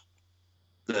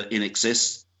the In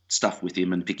Excess stuff with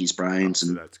him and pick his brains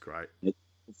and that's great.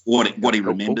 What he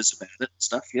remembers about it and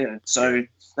stuff. Yeah, so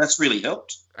that's really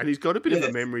helped. And he's got a bit of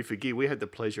a memory for gear. We had the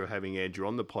pleasure of having Andrew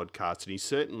on the podcast, and he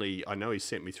certainly, I know he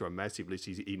sent me through a massive list.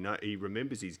 He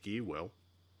remembers his gear well.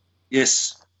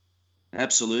 Yes,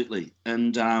 absolutely.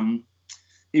 And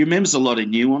he remembers a lot of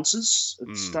nuances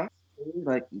of stuff.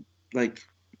 Like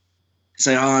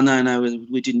say, oh, no,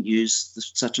 we didn't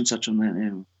use such and such on that.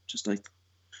 Yeah, just like,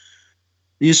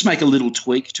 you just make a little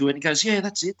tweak to it. And he goes, yeah,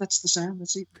 that's it. That's the sound.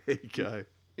 That's it. There you go.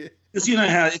 Because you know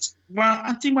how it's. Well,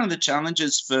 I think one of the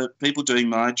challenges for people doing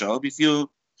my job, if you're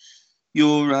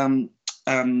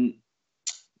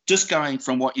just going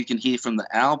from what you can hear from the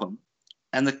album,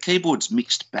 and the keyboard's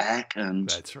mixed back, and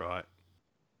that's right.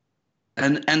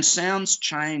 And sounds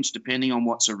change depending on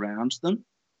what's around them.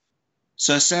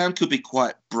 So sound could be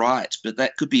quite bright, but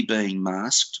that could be being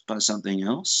masked by something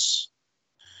else.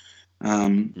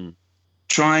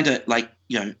 Trying to, like,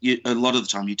 a lot of the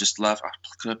time you just love,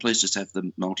 could I please just have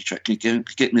the multi-track? Can you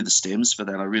get me the stems for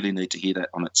that? I really need to hear that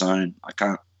on its own. I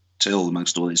can't tell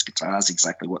amongst all these guitars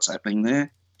exactly what's happening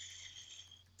there.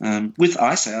 With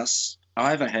Icehouse,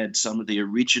 I either had some of the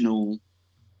original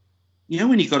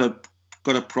when you got a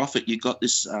Prophet, you got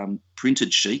this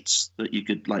printed sheets that you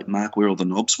could like mark where all the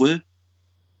knobs were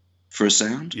for a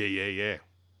sound. Yeah.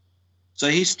 So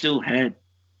he still had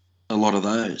a lot of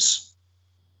those.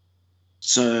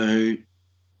 So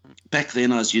back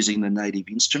then I was using the Native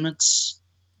Instruments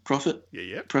Prophet.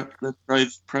 Yeah.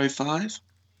 The Pro 5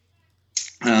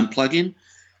 plugin.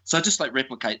 So I just like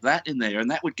replicate that in there,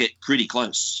 and that would get pretty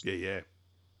close. Yeah.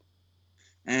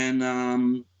 And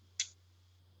then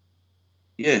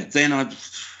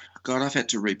I've had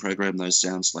to reprogram those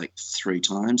sounds like 3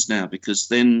 times now, because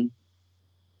then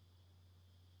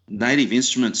Native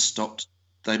Instruments stopped.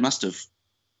 They must have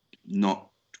not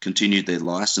continued their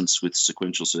license with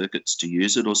Sequential Circuits to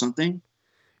use it or something.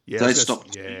 Yeah, they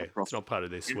stopped. Yeah, it's not part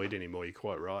of their suite anymore. You're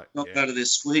quite right. Not part of their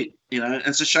suite.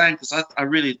 It's a shame, because I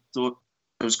really thought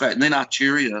it was great. And then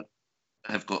Arturia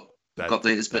have got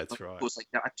theirs, but that's right. Of course,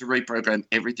 I had to reprogram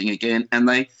everything again, and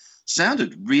they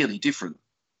sounded really different.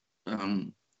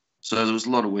 So there was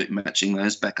a lot of work matching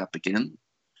those back up again.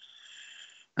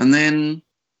 And then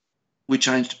we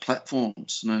changed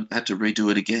platforms, and I had to redo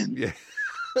it again. Yeah.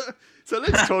 So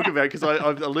let's talk about, because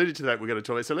I've alluded to that, we're going to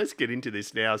talk about. So let's get into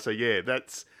this now. So yeah,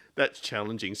 that's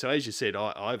challenging. So as you said,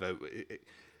 I've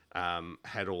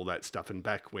had all that stuff, and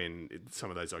back when some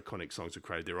of those iconic songs were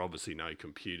created, there were obviously no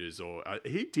computers, or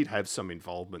he did have some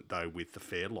involvement though with the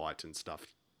Fairlight and stuff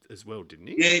as well, didn't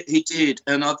he? Yeah, he did.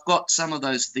 And I've got some of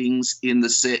those things in the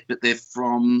set, but they're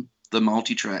from the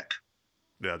multitrack.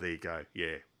 Yeah, there you go.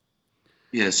 Yeah.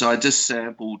 Yeah, so I just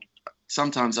sampled.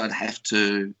 Sometimes I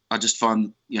just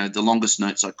find, the longest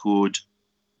notes I could,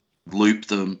 loop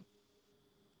them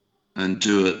and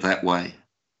do it that way.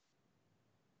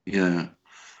 Yeah.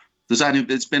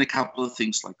 There's been a couple of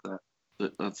things like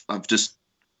that I've just,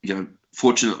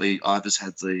 fortunately Ivor's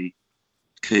had the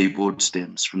keyboard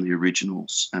stems from the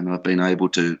originals, and I've been able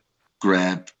to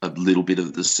grab a little bit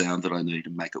of the sound that I need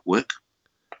and make it work.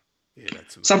 Yeah,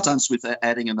 that's amazing. Sometimes with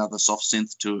adding another soft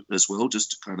synth to it as well,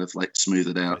 just to kind of like smooth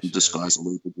it out and disguise a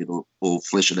little bit, or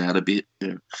flesh it out a bit.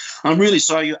 Yeah. I'm really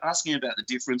sorry, you're asking about the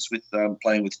difference with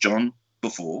playing with John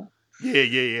before.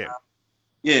 Yeah.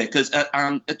 Yeah, because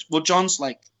John's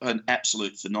like an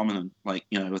absolute phenomenon. Like,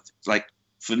 like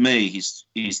for me, he's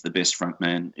the best front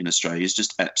man in Australia. He's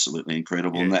just absolutely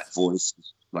incredible, and that voice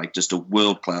is like just a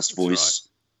world-class voice. Right.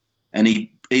 And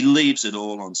he leaves it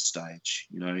all on stage.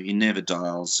 He never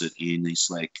dials it in. He's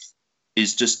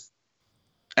just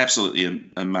absolutely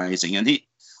amazing. And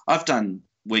I've done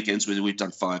weekends where we've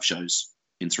done 5 shows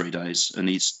in 3 days, and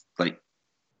he's like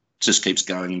just keeps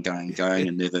going and going and going,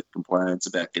 and never complains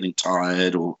about getting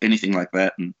tired or anything like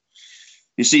that. And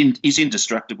he's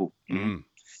indestructible. Mm.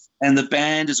 And the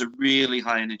band is a really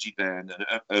high energy band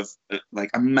of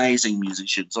like amazing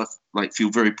musicians. I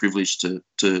feel very privileged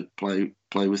to play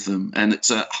with them, and it's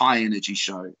a high energy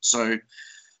show. So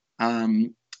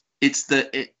it's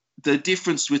the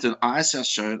difference with an Icehouse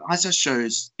show. An Icehouse show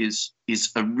is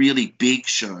a really big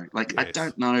show. Like, yes. I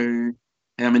don't know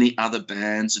how many other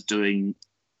bands are doing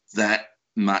that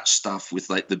much stuff with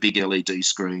like the big LED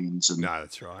screens, and no,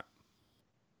 that's right.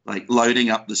 Like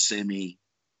loading up the semi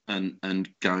and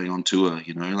going on tour,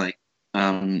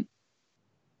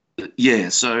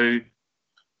 so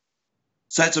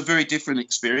it's a very different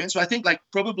experience. But I think like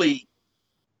probably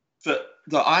for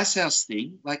the Icehouse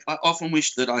thing, like I often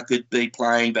wish that I could be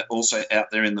playing but also out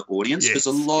there in the audience, because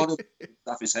a lot of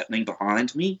stuff is happening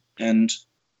behind me, and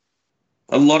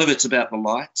a lot of it's about the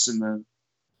lights and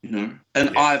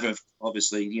Ivor,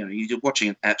 obviously, you're watching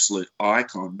an absolute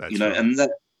icon, that's right. And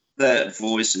that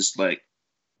voice is like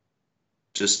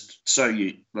just so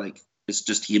it's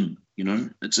just him,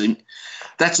 it's him.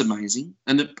 That's amazing.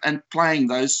 And playing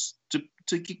those to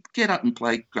get up and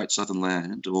play Great Southern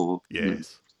Land, or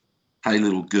Hey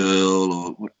Little Girl,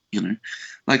 or what,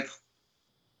 like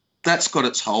that's got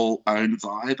its whole own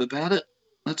vibe about it.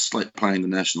 That's like playing the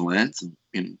national anthem,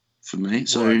 for me.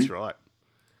 So that's right.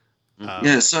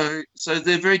 So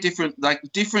they're very different, like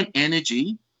different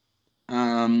energy.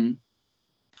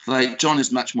 Like John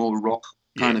is much more rock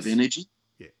kind of energy.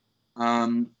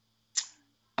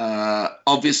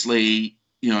 Obviously,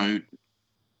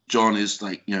 John is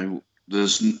like,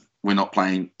 we're not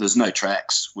playing. There's no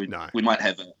tracks. We might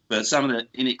have but some of the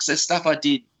In Excess stuff I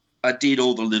did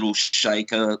all the little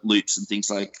shaker loops and things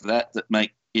like that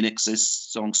make In Excess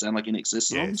songs sound like In Excess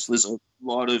songs. Yes. There's a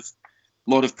lot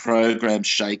of programmed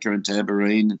shaker and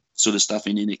tambourine sort of stuff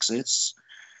in Excess.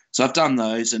 So I've done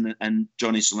those, and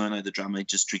Johnny Salerno, the drummer,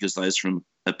 just triggers those from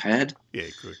a pad. Yeah,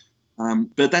 good.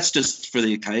 But that's just for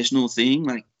the occasional thing,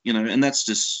 like, and that's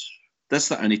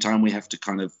the only time we have to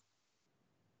kind of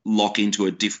lock into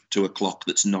to a clock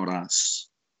that's not us.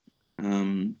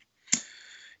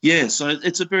 Yeah, so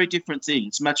it's a very different thing.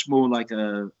 It's much more like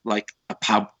a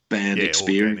pub band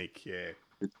experience. Organic, yeah.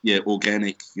 Yeah,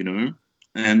 organic,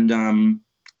 and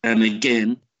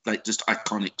again, like just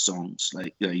iconic songs.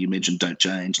 Like you mentioned, "Don't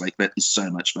Change." Like that is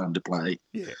so much fun to play.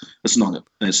 Yeah, it's not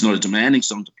a demanding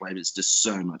song to play, but it's just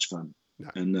so much fun. No.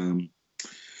 And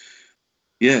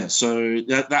so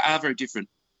they are very different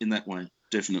in that way,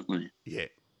 definitely. Yeah,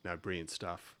 no, brilliant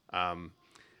stuff.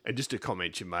 And just a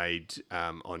comment you made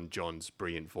on John's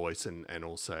brilliant voice and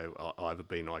also Ivor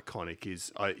being iconic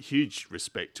is huge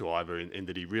respect to Ivor in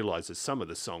that he realises some of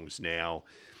the songs now,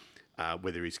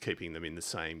 whether he's keeping them in the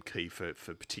same key for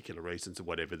particular reasons or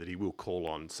whatever, that he will call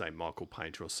on, say, Michael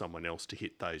Painter or someone else to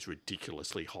hit those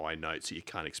ridiculously high notes that you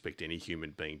can't expect any human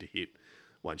being to hit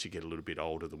once you get a little bit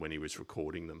older than when he was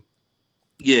recording them.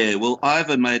 Yeah, well,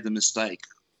 Ivor made the mistake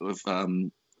of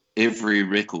every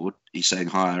record he sang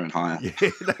higher and higher.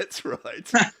 Yeah, that's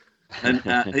right. And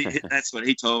that's what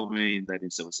he told me that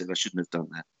himself. Said I shouldn't have done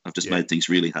that. I've just made things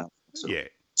really hard. So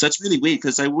it's really weird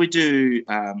because we do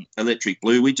Electric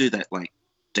Blue. We do that like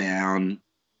down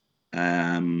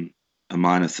a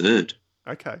minor third.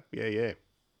 Okay. Yeah.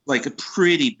 Like a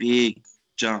pretty big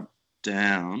jump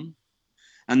down,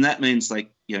 and that means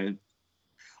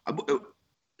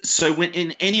So when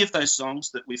in any of those songs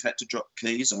that we've had to drop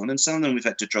keys on, and some of them we've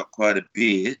had to drop quite a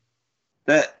bit,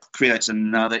 that creates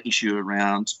another issue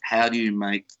around how do you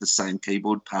make the same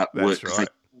keyboard part work? That's right.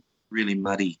 Really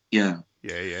muddy. Yeah.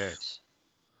 Yeah.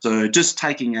 So just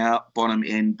taking out bottom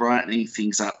end, brightening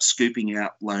things up, scooping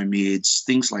out low mids,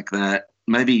 things like that.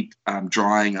 Maybe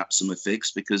drying up some effects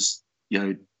because,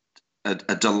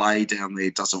 a delay down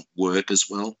there doesn't work as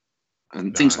well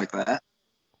and things like that.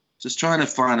 Just trying to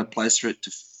find a place for it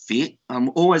to fit. I'm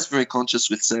always very conscious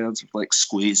with sounds of like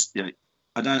squeeze.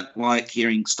 I don't like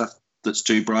hearing stuff that's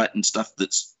too bright and stuff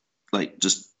that's like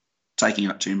just taking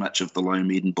up too much of the low,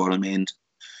 mid, and bottom end.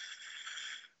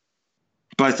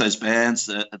 Both those bands,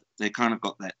 they kind of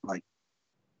got that like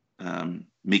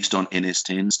mixed on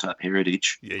NS10s type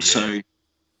heritage. Yeah.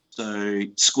 So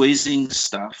squeezing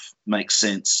stuff makes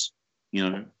sense,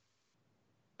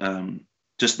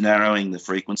 just narrowing the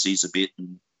frequencies a bit.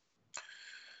 And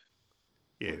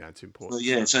yeah, that's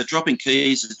important. So dropping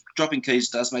keys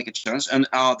does make a challenge. And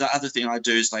the other thing I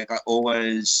do is like I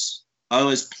always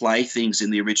play things in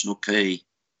the original key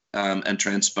and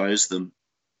transpose them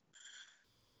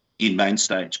in main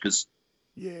stage because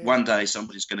one day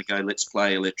somebody's going to go, let's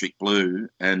play Electric Blue,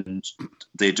 and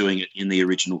they're doing it in the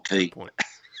original key.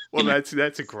 Well, that's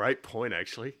a great point,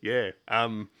 actually. Yeah.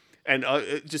 And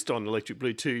just on Electric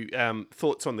Blue too,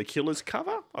 thoughts on the Killers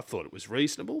cover? I thought it was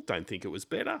reasonable. Don't think it was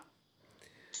better.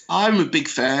 I'm a big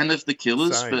fan of the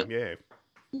Killers, Same, but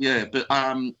but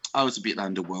I was a bit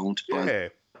underwhelmed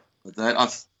by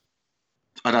that.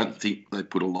 I don't think they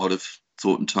put a lot of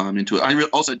thought and time into it. I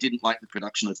also didn't like the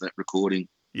production of that recording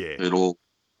at all.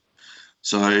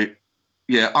 So,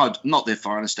 not their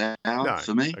finest hour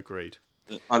for me. Agreed.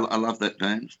 I love that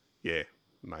band. Yeah,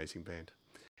 amazing band.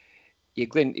 Yeah,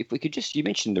 Glenn, if we could you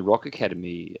mentioned the Rock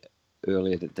Academy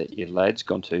earlier that your lad's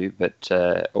gone to, but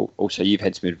also you've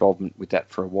had some involvement with that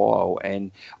for a while,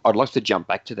 and I'd like to jump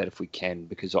back to that if we can,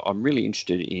 because I'm really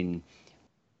interested in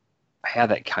how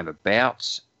that came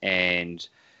about, and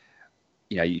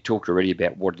you talked already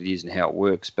about what it is and how it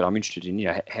works, but I'm interested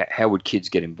in how would kids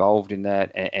get involved in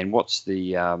that, and what's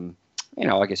the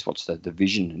I guess what's the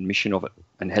vision and mission of it,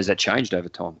 and has that changed over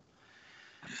time?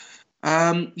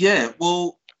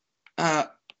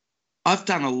 I've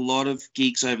done a lot of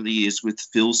gigs over the years with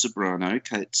Phil Sobrano,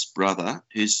 Kate's brother,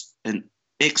 who's an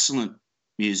excellent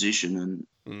musician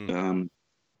and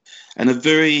a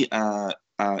very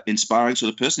inspiring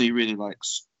sort of person. He really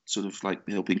likes sort of like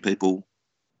helping people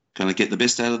kind of get the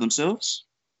best out of themselves.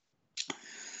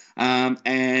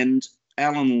 And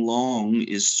Alan Long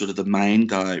is sort of the main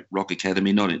guy at Rock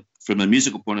Academy, not from a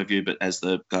musical point of view, but as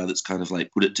the guy that's kind of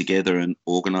like put it together and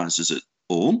organises it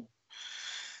all.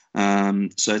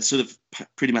 So it's sort of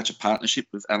pretty much a partnership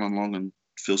with Alan Long and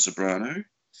Phil Sobrano.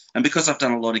 And because I've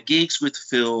done a lot of gigs with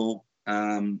Phil,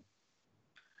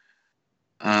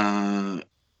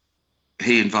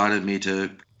 he invited me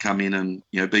to come in and,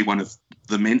 be one of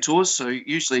the mentors. So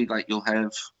usually like you'll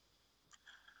have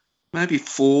maybe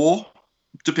 4,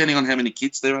 depending on how many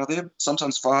kids there are there,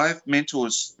 sometimes 5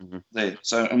 mentors there.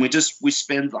 So, and we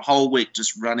spend the whole week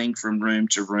just running from room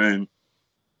to room,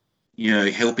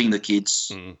 helping the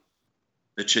kids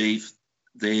achieve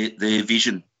their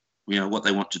vision, what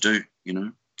they want to do,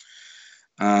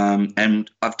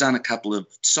 And I've done a couple of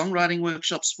songwriting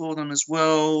workshops for them as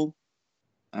well.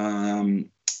 And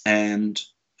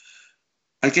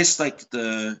I guess like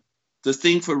the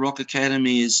thing for Rock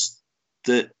Academy is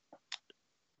that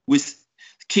with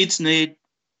kids need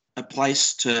a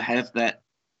place to have that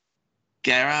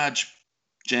garage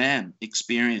jam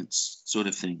experience sort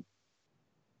of thing.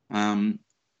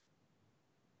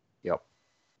 Yep.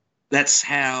 That's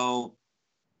how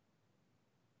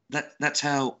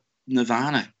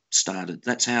Nirvana started.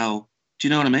 That's how, do you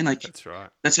know what I mean? Like, that's right.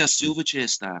 That's how Silverchair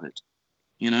started.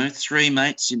 3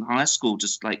 mates in high school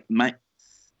just like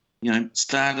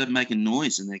started making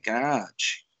noise in their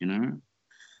garage,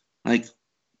 like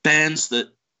bands that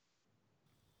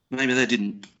maybe they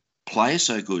didn't play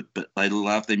so good, but they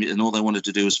loved them and all they wanted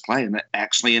to do was play, and that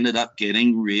actually ended up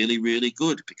getting really, really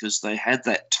good because they had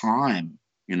that time,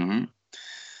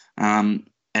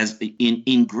 as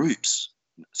in groups.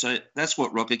 So that's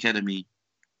what Rock Academy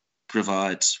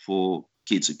provides for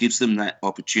kids. It gives them that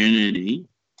opportunity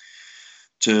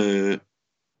to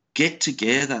get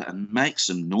together and make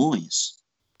some noise.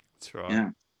 That's right. Yeah.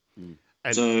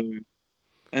 And so,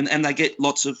 and they get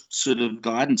lots of sort of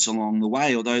guidance along the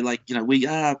way. Although, like, we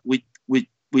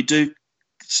do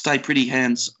stay pretty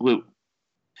hands. We're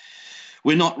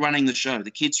not running the show. The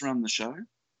kids run the show.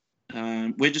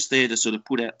 We're just there to sort of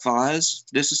put out fires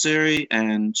if necessary,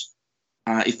 and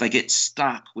if they get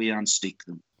stuck, we unstick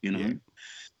them. Yeah.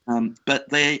 But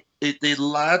they're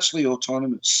largely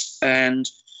autonomous, and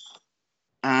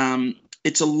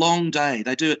it's a long day.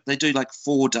 They do like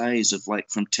 4 days of like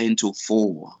from 10 till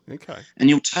 4. Okay. And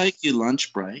you'll take your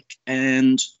lunch break,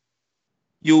 and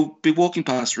you'll be walking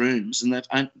past rooms, and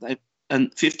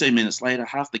 15 minutes later,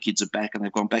 half the kids are back, and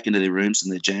they've gone back into their rooms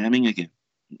and they're jamming again.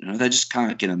 They just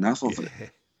can't get enough of it.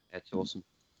 That's awesome.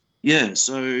 Yeah.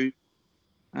 So,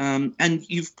 and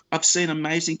I've seen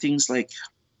amazing things like.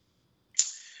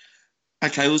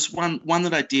 Okay, it was one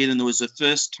that I did, and there was a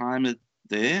first timer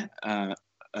there, a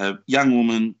young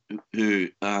woman who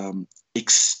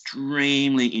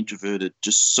extremely introverted,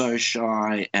 just so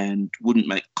shy and wouldn't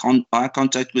make eye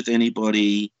contact with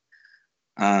anybody,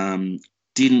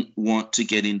 didn't want to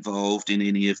get involved in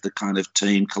any of the kind of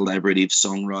team collaborative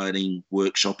songwriting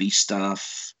workshop-y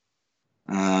stuff.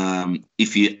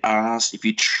 If you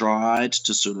tried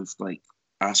to sort of like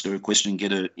ask her a question and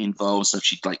get her involved, so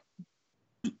she'd like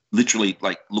literally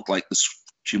like look like this,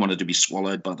 she wanted to be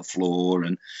swallowed by the floor,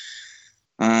 and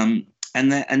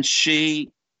she's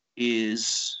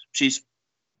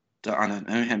I don't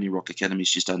know how many Rock Academies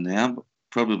she's done now, but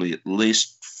probably at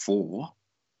least 4,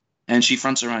 and she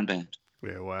fronts her own band.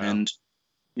 Yeah, wow. And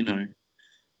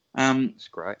it's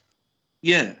great.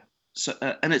 Yeah. So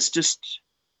and it's just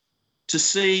to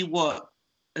see what.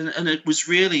 And it was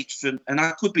really, and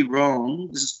I could be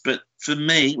wrong, but for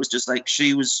me, it was just like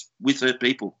she was with her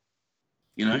people.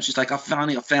 She's like, I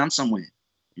found somewhere,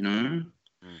 and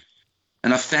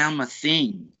I found my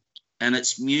thing, and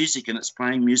it's music, and it's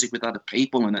playing music with other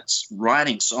people, and it's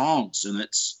writing songs, and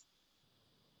it's,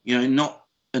 not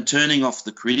and turning off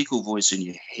the critical voice in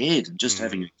your head and just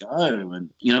having a go,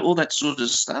 and all that sort of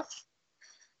stuff.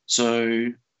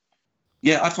 So,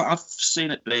 yeah, I've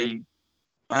seen it be.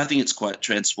 I think it's quite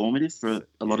transformative for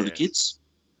a lot of the kids.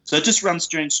 So it just runs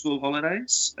during school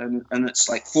holidays, and it's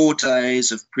like 4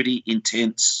 days of pretty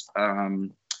intense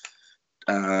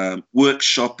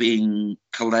workshopping,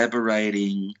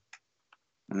 collaborating.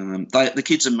 The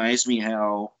kids amaze me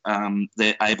how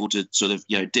they're able to sort of,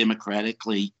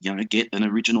 democratically, get an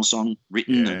original song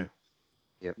written.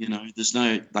 Yeah. And,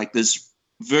 there's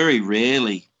very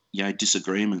rarely,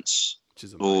 disagreements.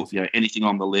 Or anything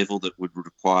on the level that would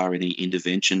require any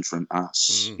intervention from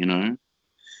us, And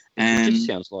it just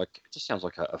sounds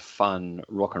like a fun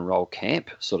rock and roll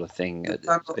camp sort of thing.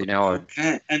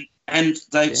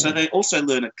 So they also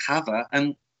learn a cover.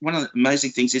 And one of the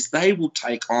amazing things is they will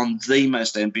take on the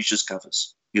most ambitious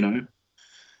covers.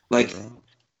 Like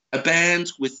a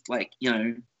band with like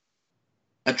a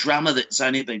drummer that's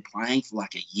only been playing for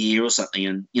like a year or something,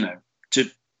 and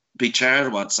to be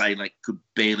charitable, I'd say like could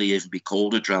barely even be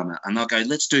called a drummer, and they'll go,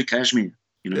 let's do Kashmir,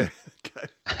 Yeah, okay.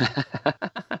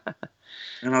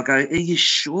 And I'll go, are you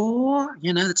sure?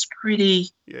 That's pretty.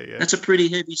 Yeah. That's a pretty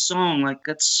heavy song. Like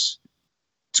it's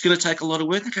going to take a lot of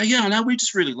work. They go, yeah, I know. We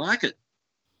just really like it.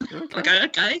 Okay. I go,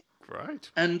 okay, great.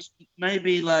 And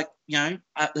maybe like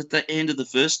at the end of the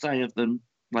first day of them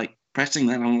like practicing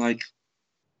that, I'm like,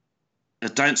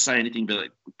 don't say anything, but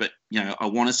I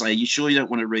want to say, you sure you don't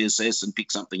want to reassess and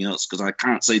pick something else, because I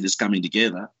can't see this coming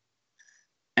together.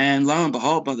 And lo and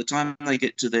behold, by the time they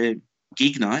get to their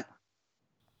gig night,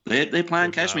 they're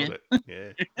playing Kashmir.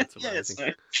 Yeah, that's amazing.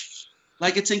 Yeah,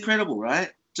 like it's incredible,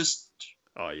 right? Just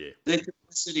their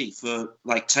capacity for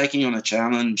like taking on a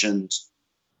challenge and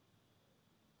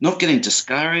not getting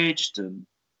discouraged and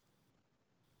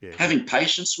having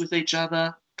patience with each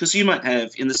other. because you might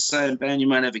have in the same band, you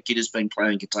might have a kid who's been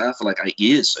playing guitar for like 8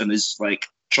 years and is like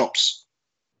chops.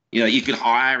 You could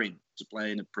hire him to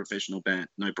play in a professional band,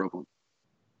 no problem.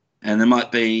 And there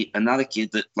might be another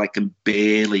kid that like can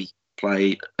barely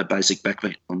play a basic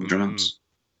backbeat on the drums.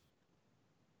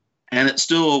 And it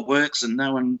still works and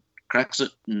no one cracks it.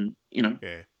 And,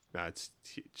 Yeah. No, it's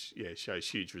huge. Yeah, it shows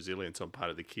huge resilience on part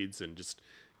of the kids and just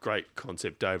great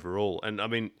concept overall. And I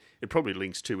mean, it probably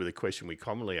links to with a question we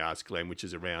commonly ask, Glenn, which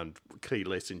is around key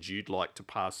lessons you'd like to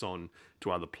pass on to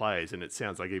other players. And it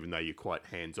sounds like even though you're quite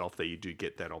hands off there, you do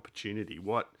get that opportunity.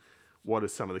 What are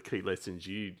some of the key lessons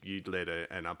you'd let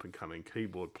an up and coming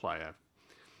keyboard player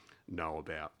know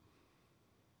about?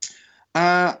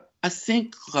 I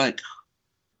think like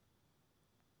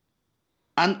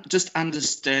just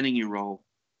understanding your role.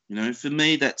 For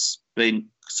me, that's been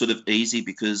sort of easy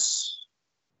because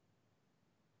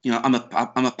I'm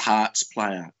a parts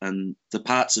player, and the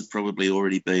parts have probably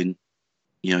already been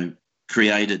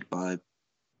created by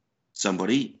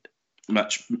somebody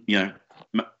much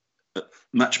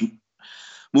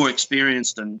more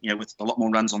experienced and with a lot more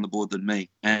runs on the board than me.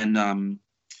 And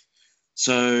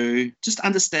so just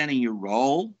understanding your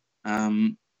role.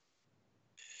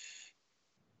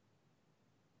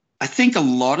 I think a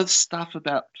lot of stuff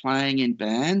about playing in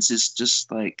bands is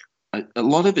just like a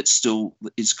lot of it still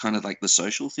is kind of like the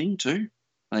social thing too.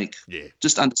 Like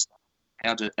just understand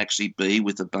how to actually be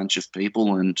with a bunch of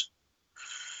people and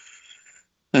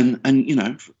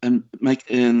make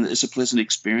it's a pleasant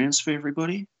experience for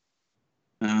everybody.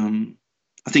 I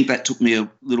think that took me a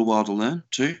little while to learn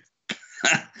too.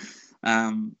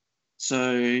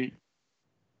 So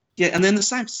yeah, and then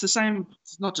it's the same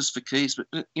not just for keys, but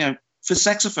for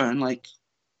saxophone, like,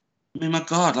 I mean, my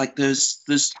God, like there's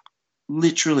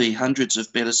literally hundreds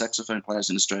of better saxophone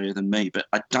players in Australia than me, but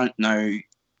I don't know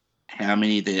how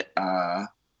many there are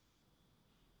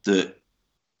that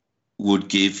would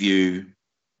give you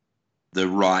the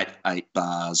right 8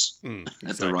 bars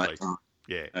at the right time.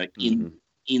 Yeah.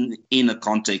 In the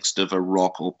context of a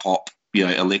rock or pop,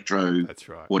 electro, that's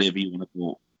right, whatever you want to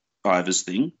call Ivor's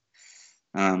thing.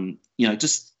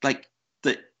 Just like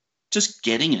that, just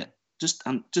getting it.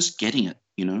 Just getting it,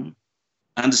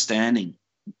 understanding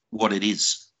what it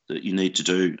is that you need to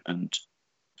do. And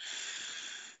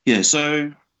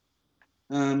so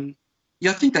I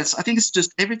think it's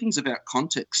just everything's about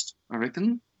context, I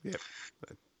reckon. Yep.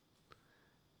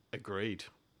 Agreed.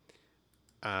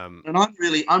 And I'm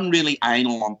really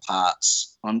anal on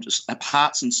parts. I'm just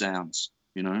parts and sounds,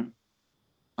 I'm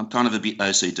kind of a bit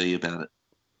OCD about it.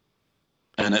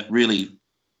 And it really,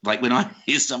 like when I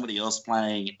hear somebody else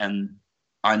playing and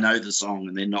I know the song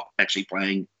and they're not actually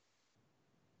playing,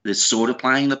 they're sort of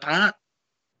playing the part,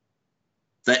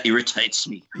 that irritates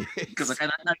me. Because I go,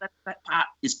 no, that part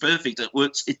is perfect. It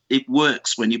works. It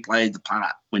works when you play the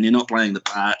part. When you're not playing the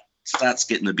part, it starts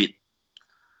getting a bit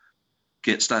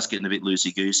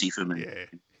loosey-goosey for me.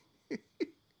 Yeah.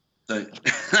 So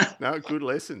no, good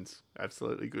lessons.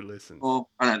 Absolutely good lessons. Well,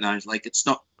 I don't know. Like it's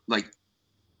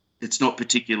not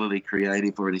particularly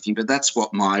creative or anything, but that's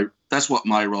what my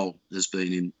role has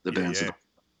been in the band. Yeah.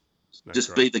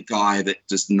 Just be the guy that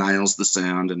just nails the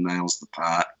sound and nails the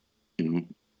part.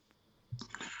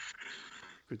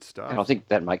 Good stuff. And I think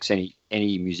that makes any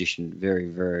musician very,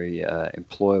 very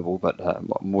employable, but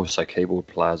more so keyboard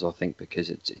players, I think,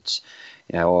 because it's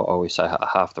I always say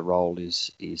half the role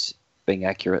is being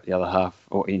accurate, the other half,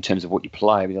 or in terms of what you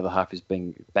play, the other half is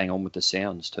being bang on with the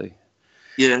sounds too.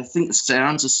 Yeah, I think the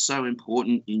sounds are so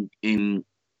important in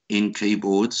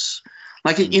keyboards.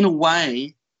 Like in a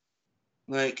way,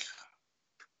 like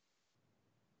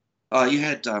you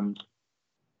had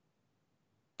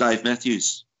Dave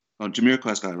Matthews on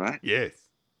Jamiroquai's guy, right? Yes.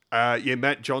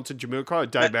 Matt Johnson, Jamiroquai,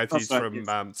 Dave Matthews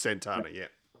from Santana.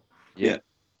 Yeah.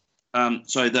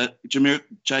 So the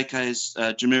Jamiroquai's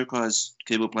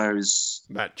keyboard player is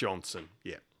Matt Johnson.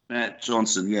 Yeah. Matt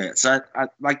Johnson. Yeah. So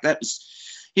that was,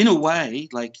 in a way,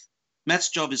 like Matt's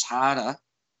job is harder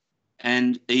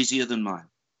and easier than mine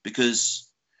because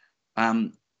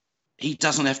he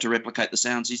doesn't have to replicate the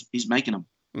sounds. He's making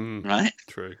them, right?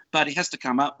 True. But he has to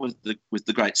come up with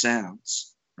the great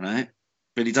sounds, right?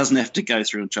 But he doesn't have to go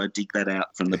through and try to dig that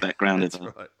out from the background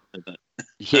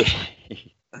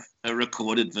a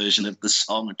recorded version of the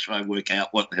song and try and work out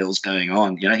what the hell's going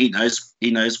on. He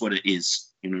knows what it is.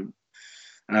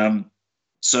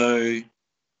 So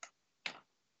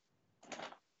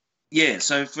yeah.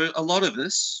 So for a lot of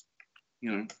us,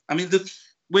 I mean,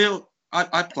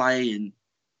 I play in,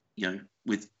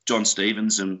 with John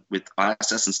Stevens and with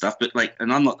Icehouse and stuff, but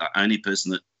and I'm not the only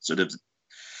person that sort of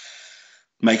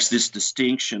makes this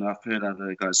distinction. I've heard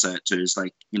other guys say it too. It's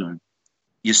like,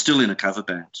 you're still in a cover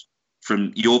band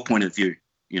from your point of view,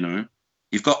 you know.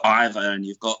 You've got Ivor and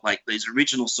you've got like these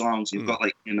original songs, you've got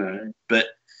like, you know, but,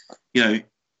 you know,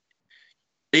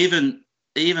 even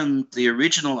the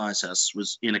original Icehouse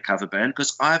was in a cover band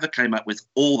because Ivor came up with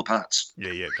all the parts.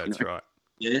 Yeah, that's right.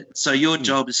 Yeah. So your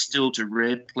job is still to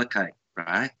replicate,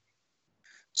 right?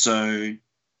 So,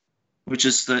 which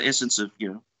is the essence of, you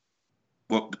know,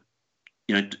 what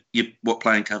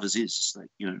playing covers is, like,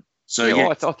 you know. So yeah,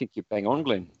 well, I think you're bang on,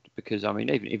 Glenn, because I mean,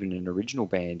 even in an original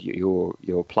band,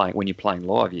 you're playing when you're playing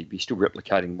live, you're still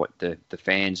replicating what the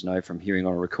fans know from hearing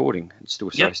on a recording. It still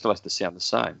has to sound the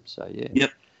same. So yeah.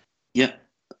 Yep,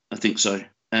 I think so.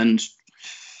 And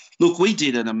look, we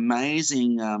did an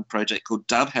amazing project called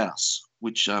Dub House,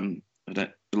 which a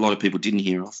lot of people didn't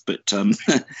hear of, but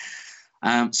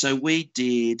so we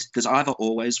did, because I've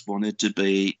always wanted to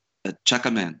be a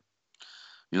chukka man,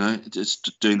 you know,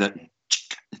 just doing that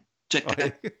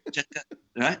chukka,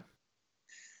 right?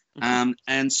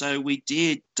 And so we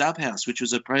did Dub House, which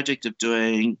was a project of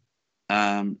doing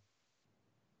the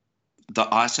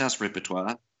Icehouse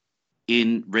repertoire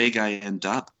in reggae and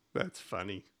dub. That's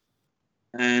funny.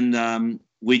 And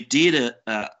we did it.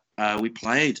 We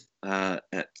played at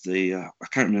the I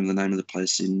can't remember the name of the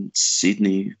place in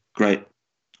Sydney. Great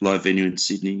live venue in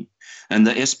Sydney, and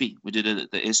the Espy. We did it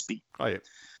at the Espy. Oh yeah.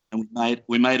 And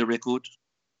we made a record,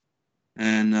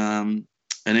 and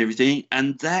everything,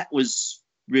 and that was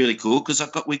really cool because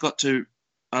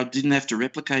I didn't have to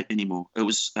replicate anymore. It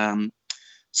was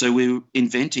so we were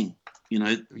inventing, you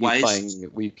know, ways.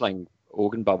 Were you playing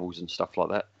organ bubbles and stuff like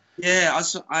that? Yeah,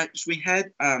 we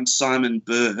had Simon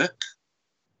Burke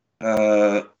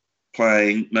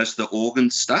playing most of the organ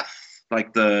stuff,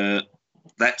 like that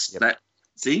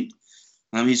thing.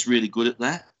 He's really good at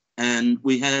that. And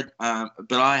we had,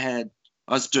 but I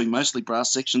was doing mostly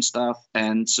brass section stuff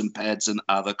and some pads and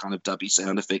other kind of dubby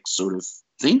sound effects sort of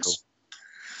things.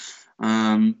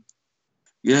 Cool.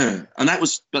 Yeah, and that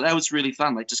was really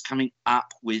fun, like just coming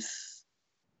up with,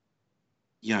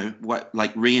 you know,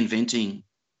 like reinventing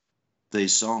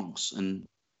these songs and,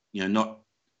 you know, not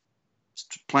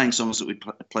playing songs that we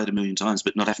played a million times,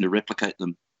 but not having to replicate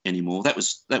them anymore. That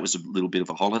was a little bit of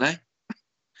a holiday.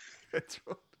 That's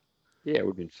right. Yeah, it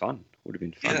would have been fun.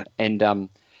 Yeah. And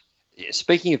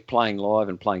speaking of playing live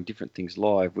and playing different things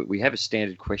live, we have a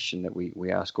standard question that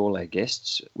we ask all our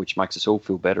guests, which makes us all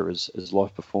feel better as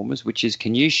live performers, which is,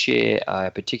 can you share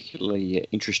a particularly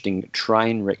interesting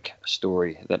train wreck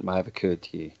story that may have occurred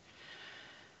to you?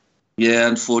 Yeah,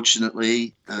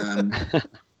 unfortunately. God,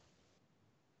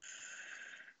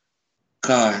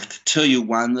 I could tell you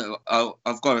one that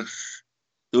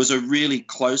there was a really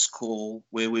close call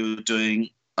where we were doing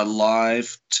a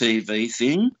live TV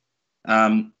thing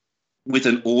with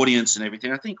an audience and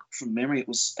everything. I think from memory it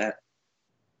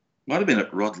might have been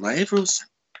at Rod Laver's.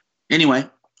 Anyway,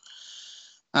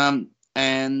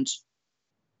 and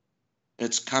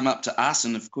it's come up to us,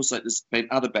 and of course, like, there's been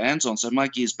other bands on, so my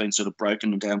gear's been sort of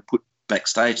broken down, put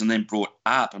backstage, and then brought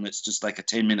up, and it's just like a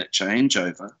 10-minute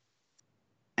changeover.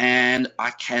 And I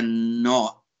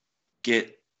cannot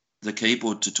get the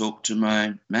keyboard to talk to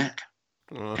my Mac.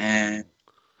 And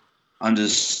I'm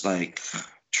just like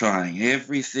trying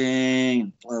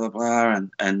everything, blah, blah, blah.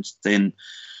 And then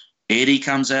Eddie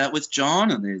comes out with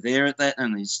John, and they're there at that,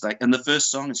 and he's like, and the first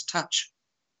song is Touch,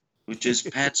 which is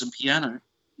pads and piano.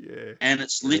 Yeah. And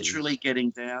it's literally getting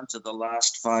down to the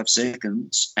last 5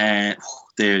 seconds, and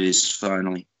there it is,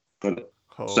 finally. Got it.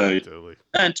 Totally.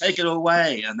 And take it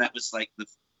away. And that was like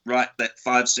that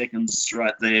 5 seconds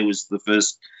right there was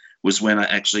when I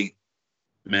actually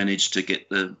managed to get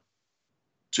the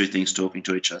two things talking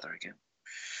to each other again.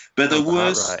 But there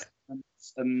was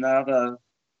another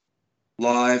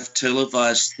live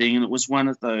televised thing, and it was one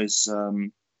of those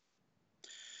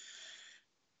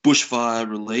bushfire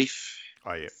relief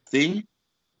thing,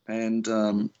 and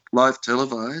live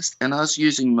televised. And I was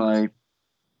using my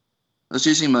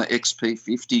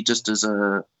XP50 just as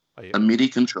a MIDI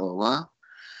controller.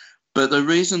 But the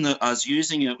reason that I was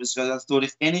using it was because I thought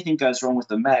if anything goes wrong with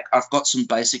the Mac, I've got some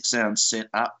basic sounds set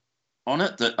up on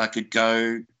it that I could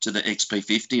go to the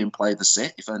XP50 and play the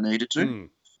set if I needed to.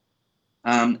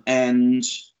 And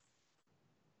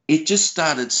it just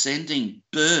started sending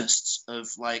bursts of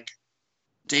like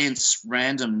dense,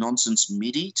 random nonsense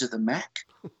MIDI to the Mac.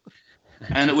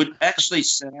 And it would actually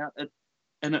sound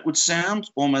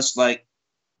almost like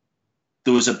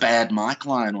there was a bad mic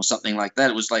line or something like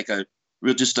that. It was like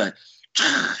just a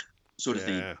sort of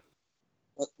thing,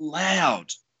 but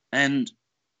loud. And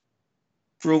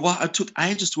for a while, it took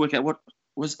ages to work out what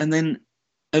was, and then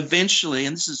eventually,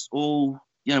 and this is all,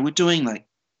 you know, we're doing like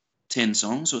 10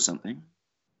 songs or something.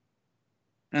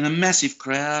 and a massive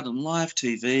crowd and live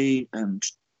TV, and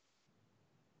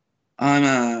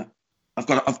I've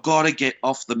got to get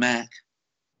off the Mac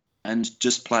and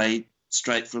just play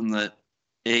straight from the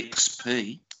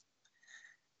XP.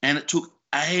 And it took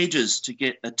ages to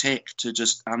get a tech to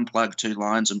just unplug 2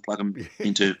 lines and plug them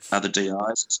into other DIs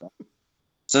and stuff.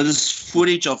 So there's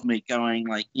footage of me going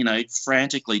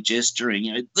frantically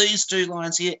gesturing, these 2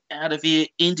 lines here, out of here,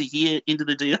 into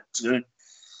the DIs.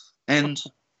 And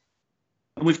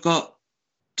we've got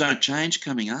Don't Change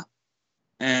coming up,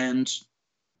 and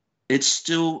it's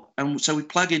still, and so we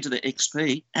plug into the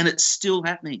XP, and it's still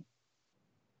happening.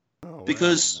 Oh,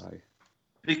 because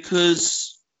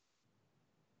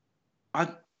I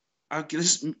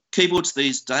guess keyboards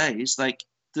these days,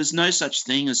 there's no such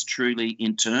thing as truly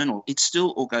internal. It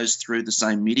still all goes through the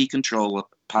same MIDI controller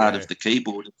part of the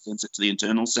keyboard. It sends it to the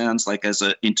internal sounds, as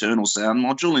an internal sound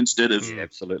module instead of...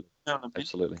 Absolutely. You know what I mean?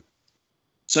 Absolutely.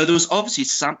 So there was obviously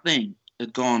something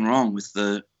had gone wrong with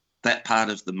that part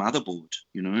of the motherboard,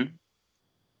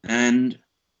 And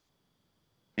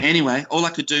anyway, all I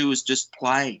could do was just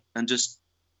play and just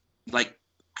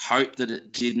hope that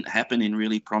it didn't happen in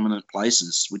really prominent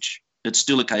places, which it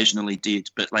still occasionally did,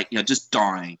 but just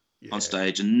dying on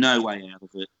stage and no way out of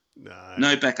it.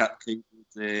 No backup keyboard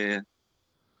there.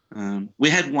 We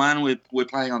had one we're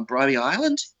playing on Bribey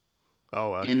Island. Oh,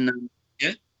 wow.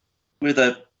 With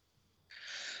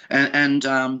and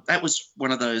that was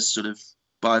one of those sort of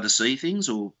by the sea things,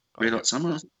 or Red Hot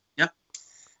Summer. Yep.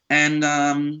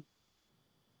 And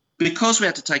because we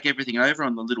had to take everything over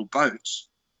on the little boat,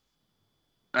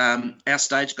 our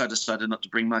stage guy decided not to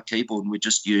bring my keyboard, and we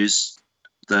just use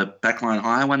the backline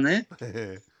higher one there.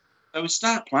 So we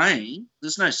start playing.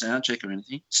 There's no sound check or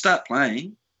anything. Start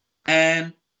playing,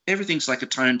 and everything's like a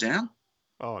tone down.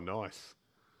 Oh, nice.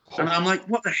 And I'm like,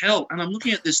 what the hell? And I'm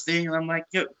looking at this thing, and I'm like,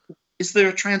 is there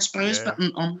a transpose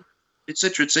button on, et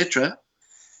cetera, et cetera?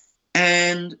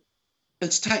 And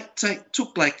it's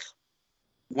took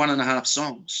 1.5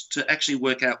 songs to actually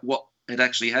work out what had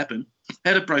actually happened.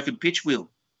 Had a broken pitch wheel.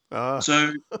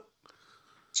 So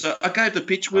I gave the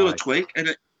pitch wheel a tweak, and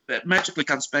it magically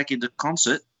comes back into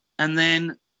concert, and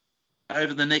then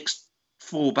over the next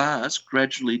 4 bars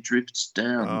gradually drifts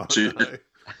down to... No.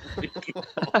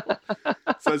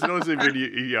 So it's not as if when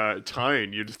you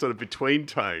tone, you're just sort of between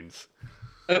tones.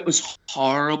 It was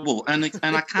horrible, and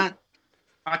I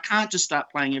can't just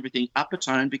start playing everything up a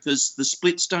tone because the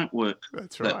splits don't work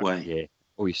that way. Yeah,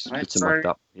 or you split them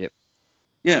up. Yep.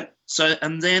 Yeah. So,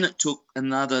 and then it took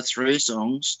another 3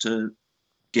 songs to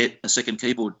get a second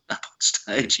keyboard up on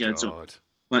stage. So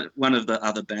one of the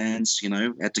other bands,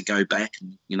 had to go back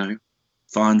and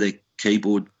find their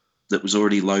keyboard that was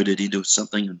already loaded into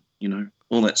something, and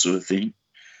all that sort of thing.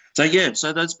 So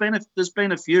so there's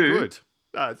been a few. Good.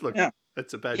 Look,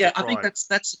 that's a bad. Yeah, I think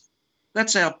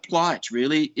that's our plight,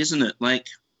 really, isn't it? I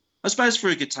suppose for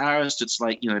a guitarist, it's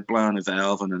blowing a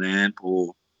valve on an amp,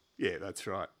 or that's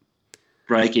right.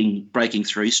 Breaking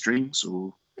 3 strings,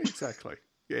 or exactly.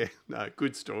 Yeah, no,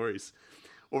 good stories.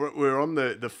 All right, we're on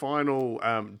the final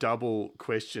double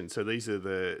question. So these are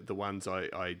the ones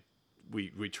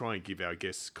we try and give our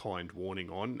guests kind warning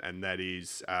on, and that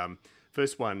is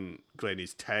first one, Glenn,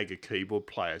 is tag a keyboard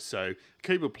player. So a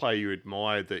keyboard player you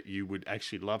admire that you would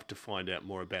actually love to find out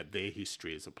more about their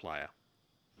history as a player.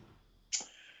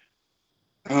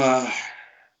 And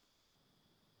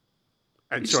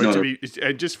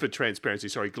and just for transparency,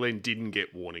 Glenn didn't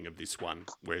get warning of this one,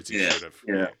 whereas he sort of,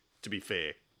 to be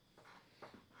fair.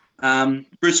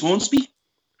 Bruce Hornsby.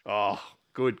 Oh,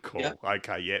 good call. Yeah.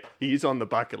 Okay, he is on the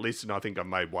bucket list, and I think I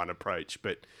made one approach,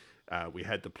 but we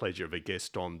had the pleasure of a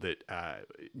guest on that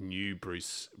knew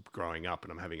Bruce growing up,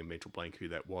 and I'm having a mental blank who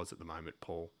that was at the moment,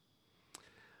 Paul.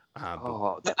 That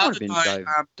might have been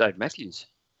Dave Matthews.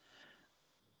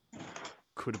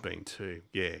 Could have been too.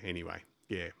 Yeah, anyway,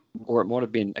 yeah. Or it might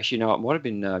have been, actually, no, it might have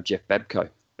been Jeff Babco.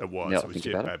 It was. It was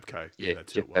Jeff Babco. Yeah,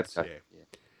 that's Jeff who it was. Babco.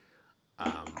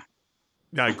 Yeah.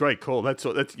 No, great call. That's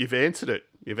you've answered it.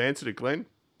 You've answered it, Glenn.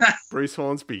 Bruce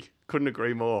Hornsby. Couldn't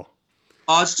agree more.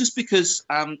 Oh, it's just because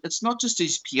it's not just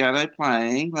his piano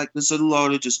playing. There's a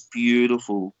lot of just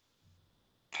beautiful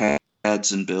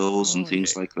pads and bells and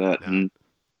things like that. No.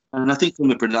 And I think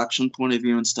from a production point of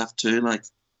view and stuff too,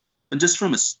 and just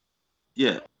from a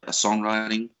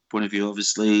songwriting point of view,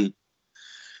 obviously.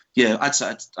 Yeah, I'd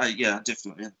say,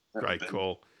 definitely. Yeah, great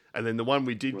call. And then the one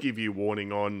we did give you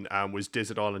warning on was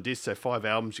Desert Island Disc, so 5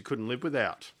 albums you couldn't live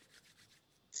without.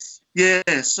 Yeah,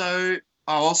 so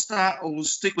we'll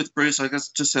stick with Bruce, I guess,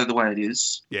 just the way it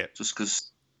is. Yeah. Just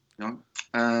because, look,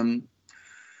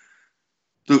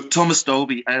 Thomas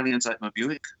Dolby, Aliens Ate My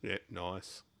Buick. Yeah,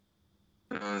 nice.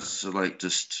 So like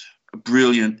just a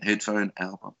brilliant headphone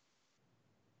album.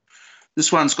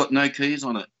 This one's got no keys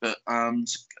on it, but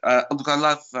look, I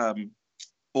love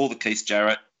all the Keith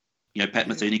Jarrett, Pat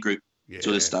Metheny group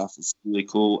sort of stuff. It's really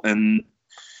cool. And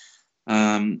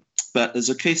but there's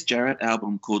a Keith Jarrett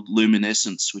album called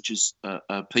Luminescence, which is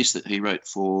a piece that he wrote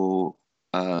for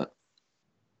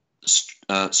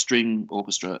string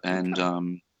orchestra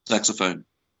and saxophone.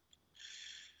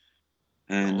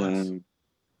 And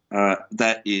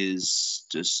that is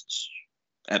just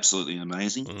absolutely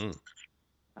amazing. Mm.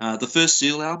 The first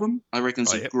Seal album, I reckon,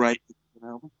 is a great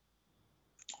album.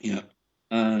 Yeah.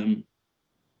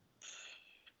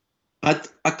 I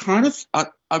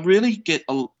really get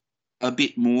a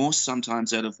bit more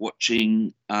sometimes out of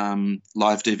watching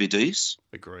live DVDs.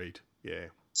 Agreed. Yeah.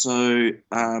 So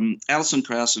Alison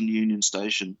Krauss and Union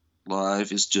Station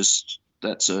live is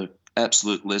that's a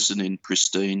absolute lesson in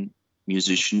pristine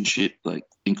musicianship, like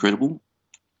incredible.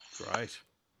 Great.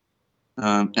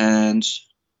 And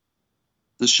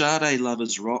the Sade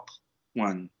Lovers Rock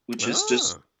one, which is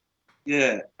just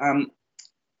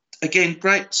again,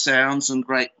 great sounds and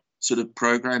great sort of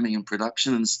programming and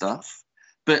production and stuff,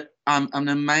 but an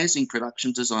amazing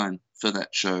production design for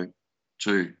that show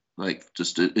too. Like,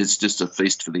 it's just a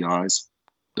feast for the eyes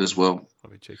as well.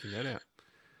 I'll be checking that out.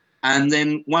 And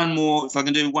then one more, if I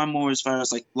can do one more as far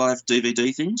as like live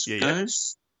DVD things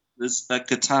goes, there's a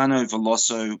Gaetano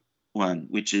Veloso one,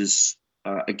 which is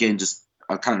again, just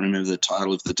I can't remember the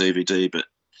title of the DVD, but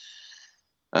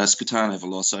it's Gaetano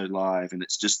Veloso live, and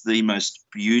it's just the most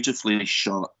beautifully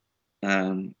shot.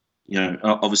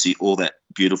 Obviously all that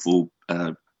beautiful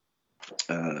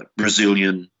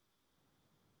Brazilian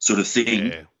sort of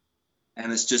thing,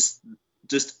 and it's just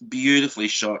beautifully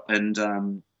shot,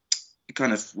 and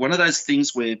kind of one of those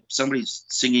things where somebody's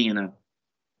singing in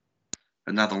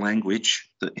another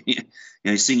language, that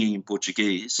singing in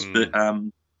Portuguese,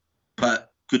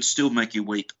 but could still make you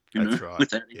weep, right.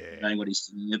 without even knowing what he's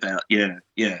singing about. Yeah.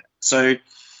 So,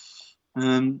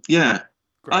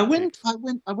 I went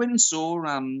and saw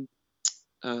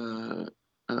Sigur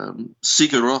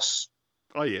Rós.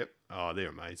 Oh yeah. Oh, they're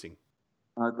amazing.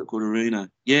 Called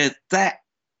Arena. Yeah, that.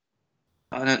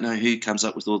 I don't know who comes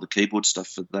up with all the keyboard stuff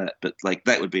for that, but like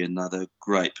that would be another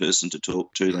great person to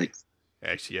talk to. Like,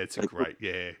 actually, it's a great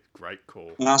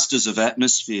call. Masters of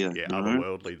Atmosphere. Yeah,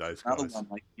 otherworldly, those guys. Another one,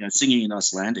 like singing in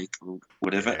Icelandic or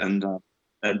whatever, and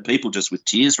people just with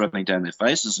tears running down their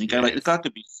faces, and you go like, the guy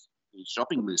could be a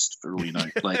shopping list for all you know.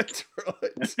 Like,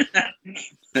 that's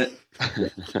right.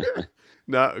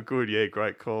 No, good, yeah,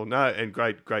 great call. No, and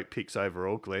great picks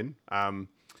overall, Glenn.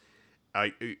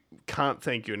 I can't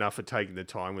thank you enough for taking the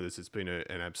time with us. It's been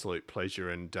an absolute pleasure,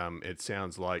 and it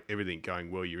sounds like everything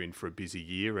going well. You're in for a busy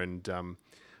year, and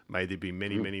may there be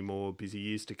many, many more busy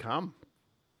years to come.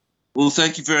 Well,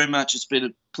 thank you very much. It's been a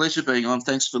pleasure being on.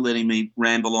 Thanks for letting me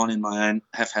ramble on in my own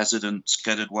haphazard and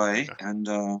scattered way, and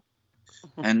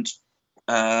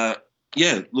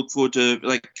look forward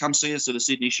to come see us at a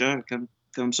Sydney show.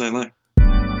 Come say hello.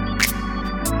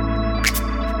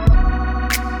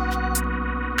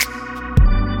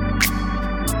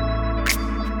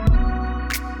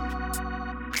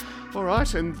 All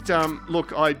right, and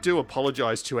look, I do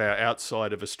apologise to our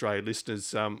outside of Australia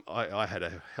listeners. I had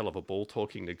a hell of a ball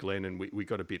talking to Glenn, and we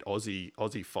got a bit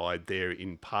Aussie-fied there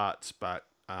in parts, but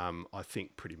I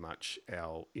think pretty much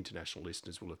our international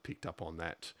listeners will have picked up on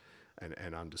that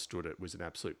and understood it. It was an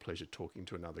absolute pleasure talking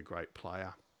to another great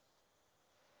player.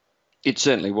 It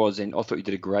certainly was, and I thought you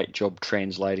did a great job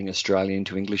translating Australian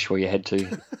to English where you had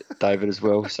to, David, as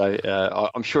well. So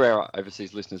I'm sure our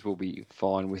overseas listeners will be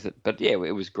fine with it. But yeah,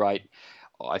 it was great.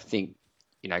 I think,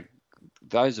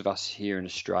 those of us here in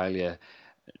Australia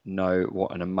know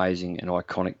what an amazing and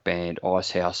iconic band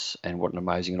Icehouse and what an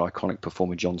amazing and iconic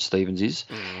performer John Stevens is.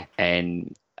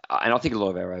 And I think a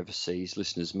lot of our overseas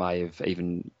listeners may have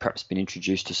even perhaps been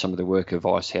introduced to some of the work of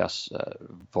Icehouse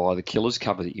via the Killers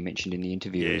cover that you mentioned in the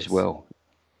interview as well.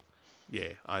 Yeah,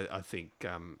 I think,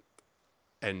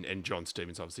 and John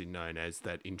Stevens obviously known as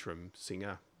that interim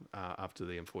singer after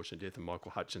the unfortunate death of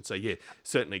Michael Hutchence. So yeah,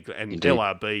 certainly, and indeed.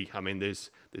 LRB. I mean, there's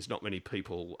not many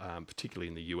people, particularly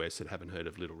in the US, that haven't heard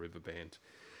of Little River Band.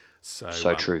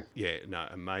 So true. Yeah, no,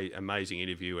 amazing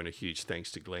interview, and a huge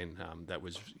thanks to Glenn. That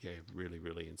was really,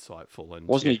 really insightful. And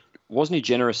wasn't he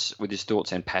generous with his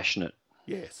thoughts and passionate?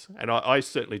 Yes, and I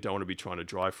certainly don't want to be trying to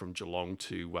drive from Geelong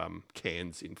to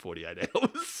Cairns in 48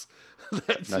 hours.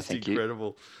 That's just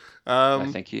incredible. No,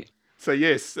 thank you. So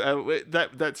yes,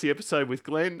 that's the episode with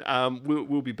Glenn.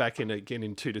 We'll be back in again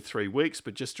in 2 to 3 weeks,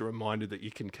 but just a reminder that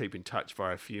you can keep in touch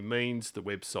via a few means. The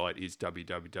website is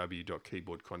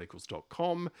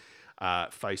www.keyboardchronicles.com,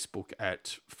 Facebook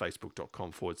at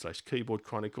facebook.com/Keyboard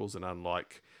Chronicles, and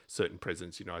unlike certain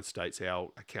presidents of the United States,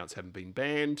 our accounts haven't been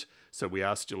banned, so we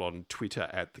are still on Twitter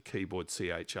at the Keyboard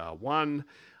CHR1,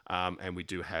 and we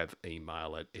do have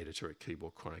email at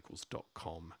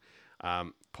editor@keyboardchronicles.com.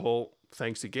 Paul,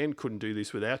 thanks again. Couldn't do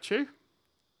this without you.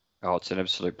 Oh, it's an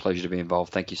absolute pleasure to be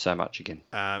involved. Thank you so much again.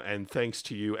 And thanks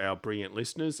to you, our brilliant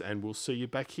listeners, and we'll see you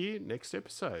back here next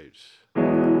episode.